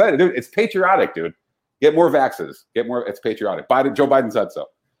 Biden said it. Dude, it's patriotic, dude. Get more vaccines. Get more. It's patriotic. Joe Biden said so.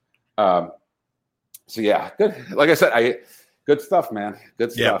 So yeah, good. Like I said, good stuff, man.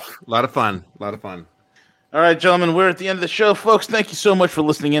 Good stuff. A lot of fun. All right, gentlemen, we're at the end of the show, folks. Thank you so much for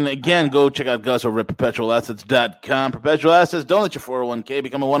listening in. Again, go check out Gus over at perpetualassets.com. Perpetual Assets, don't let your 401k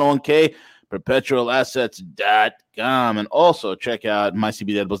become a 101k. Perpetualassets.com. And also check out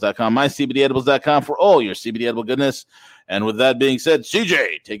mycbdedibles.com, mycbdedibles.com for all your CBD edible goodness. And with that being said,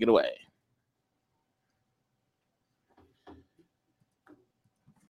 CJ, take it away.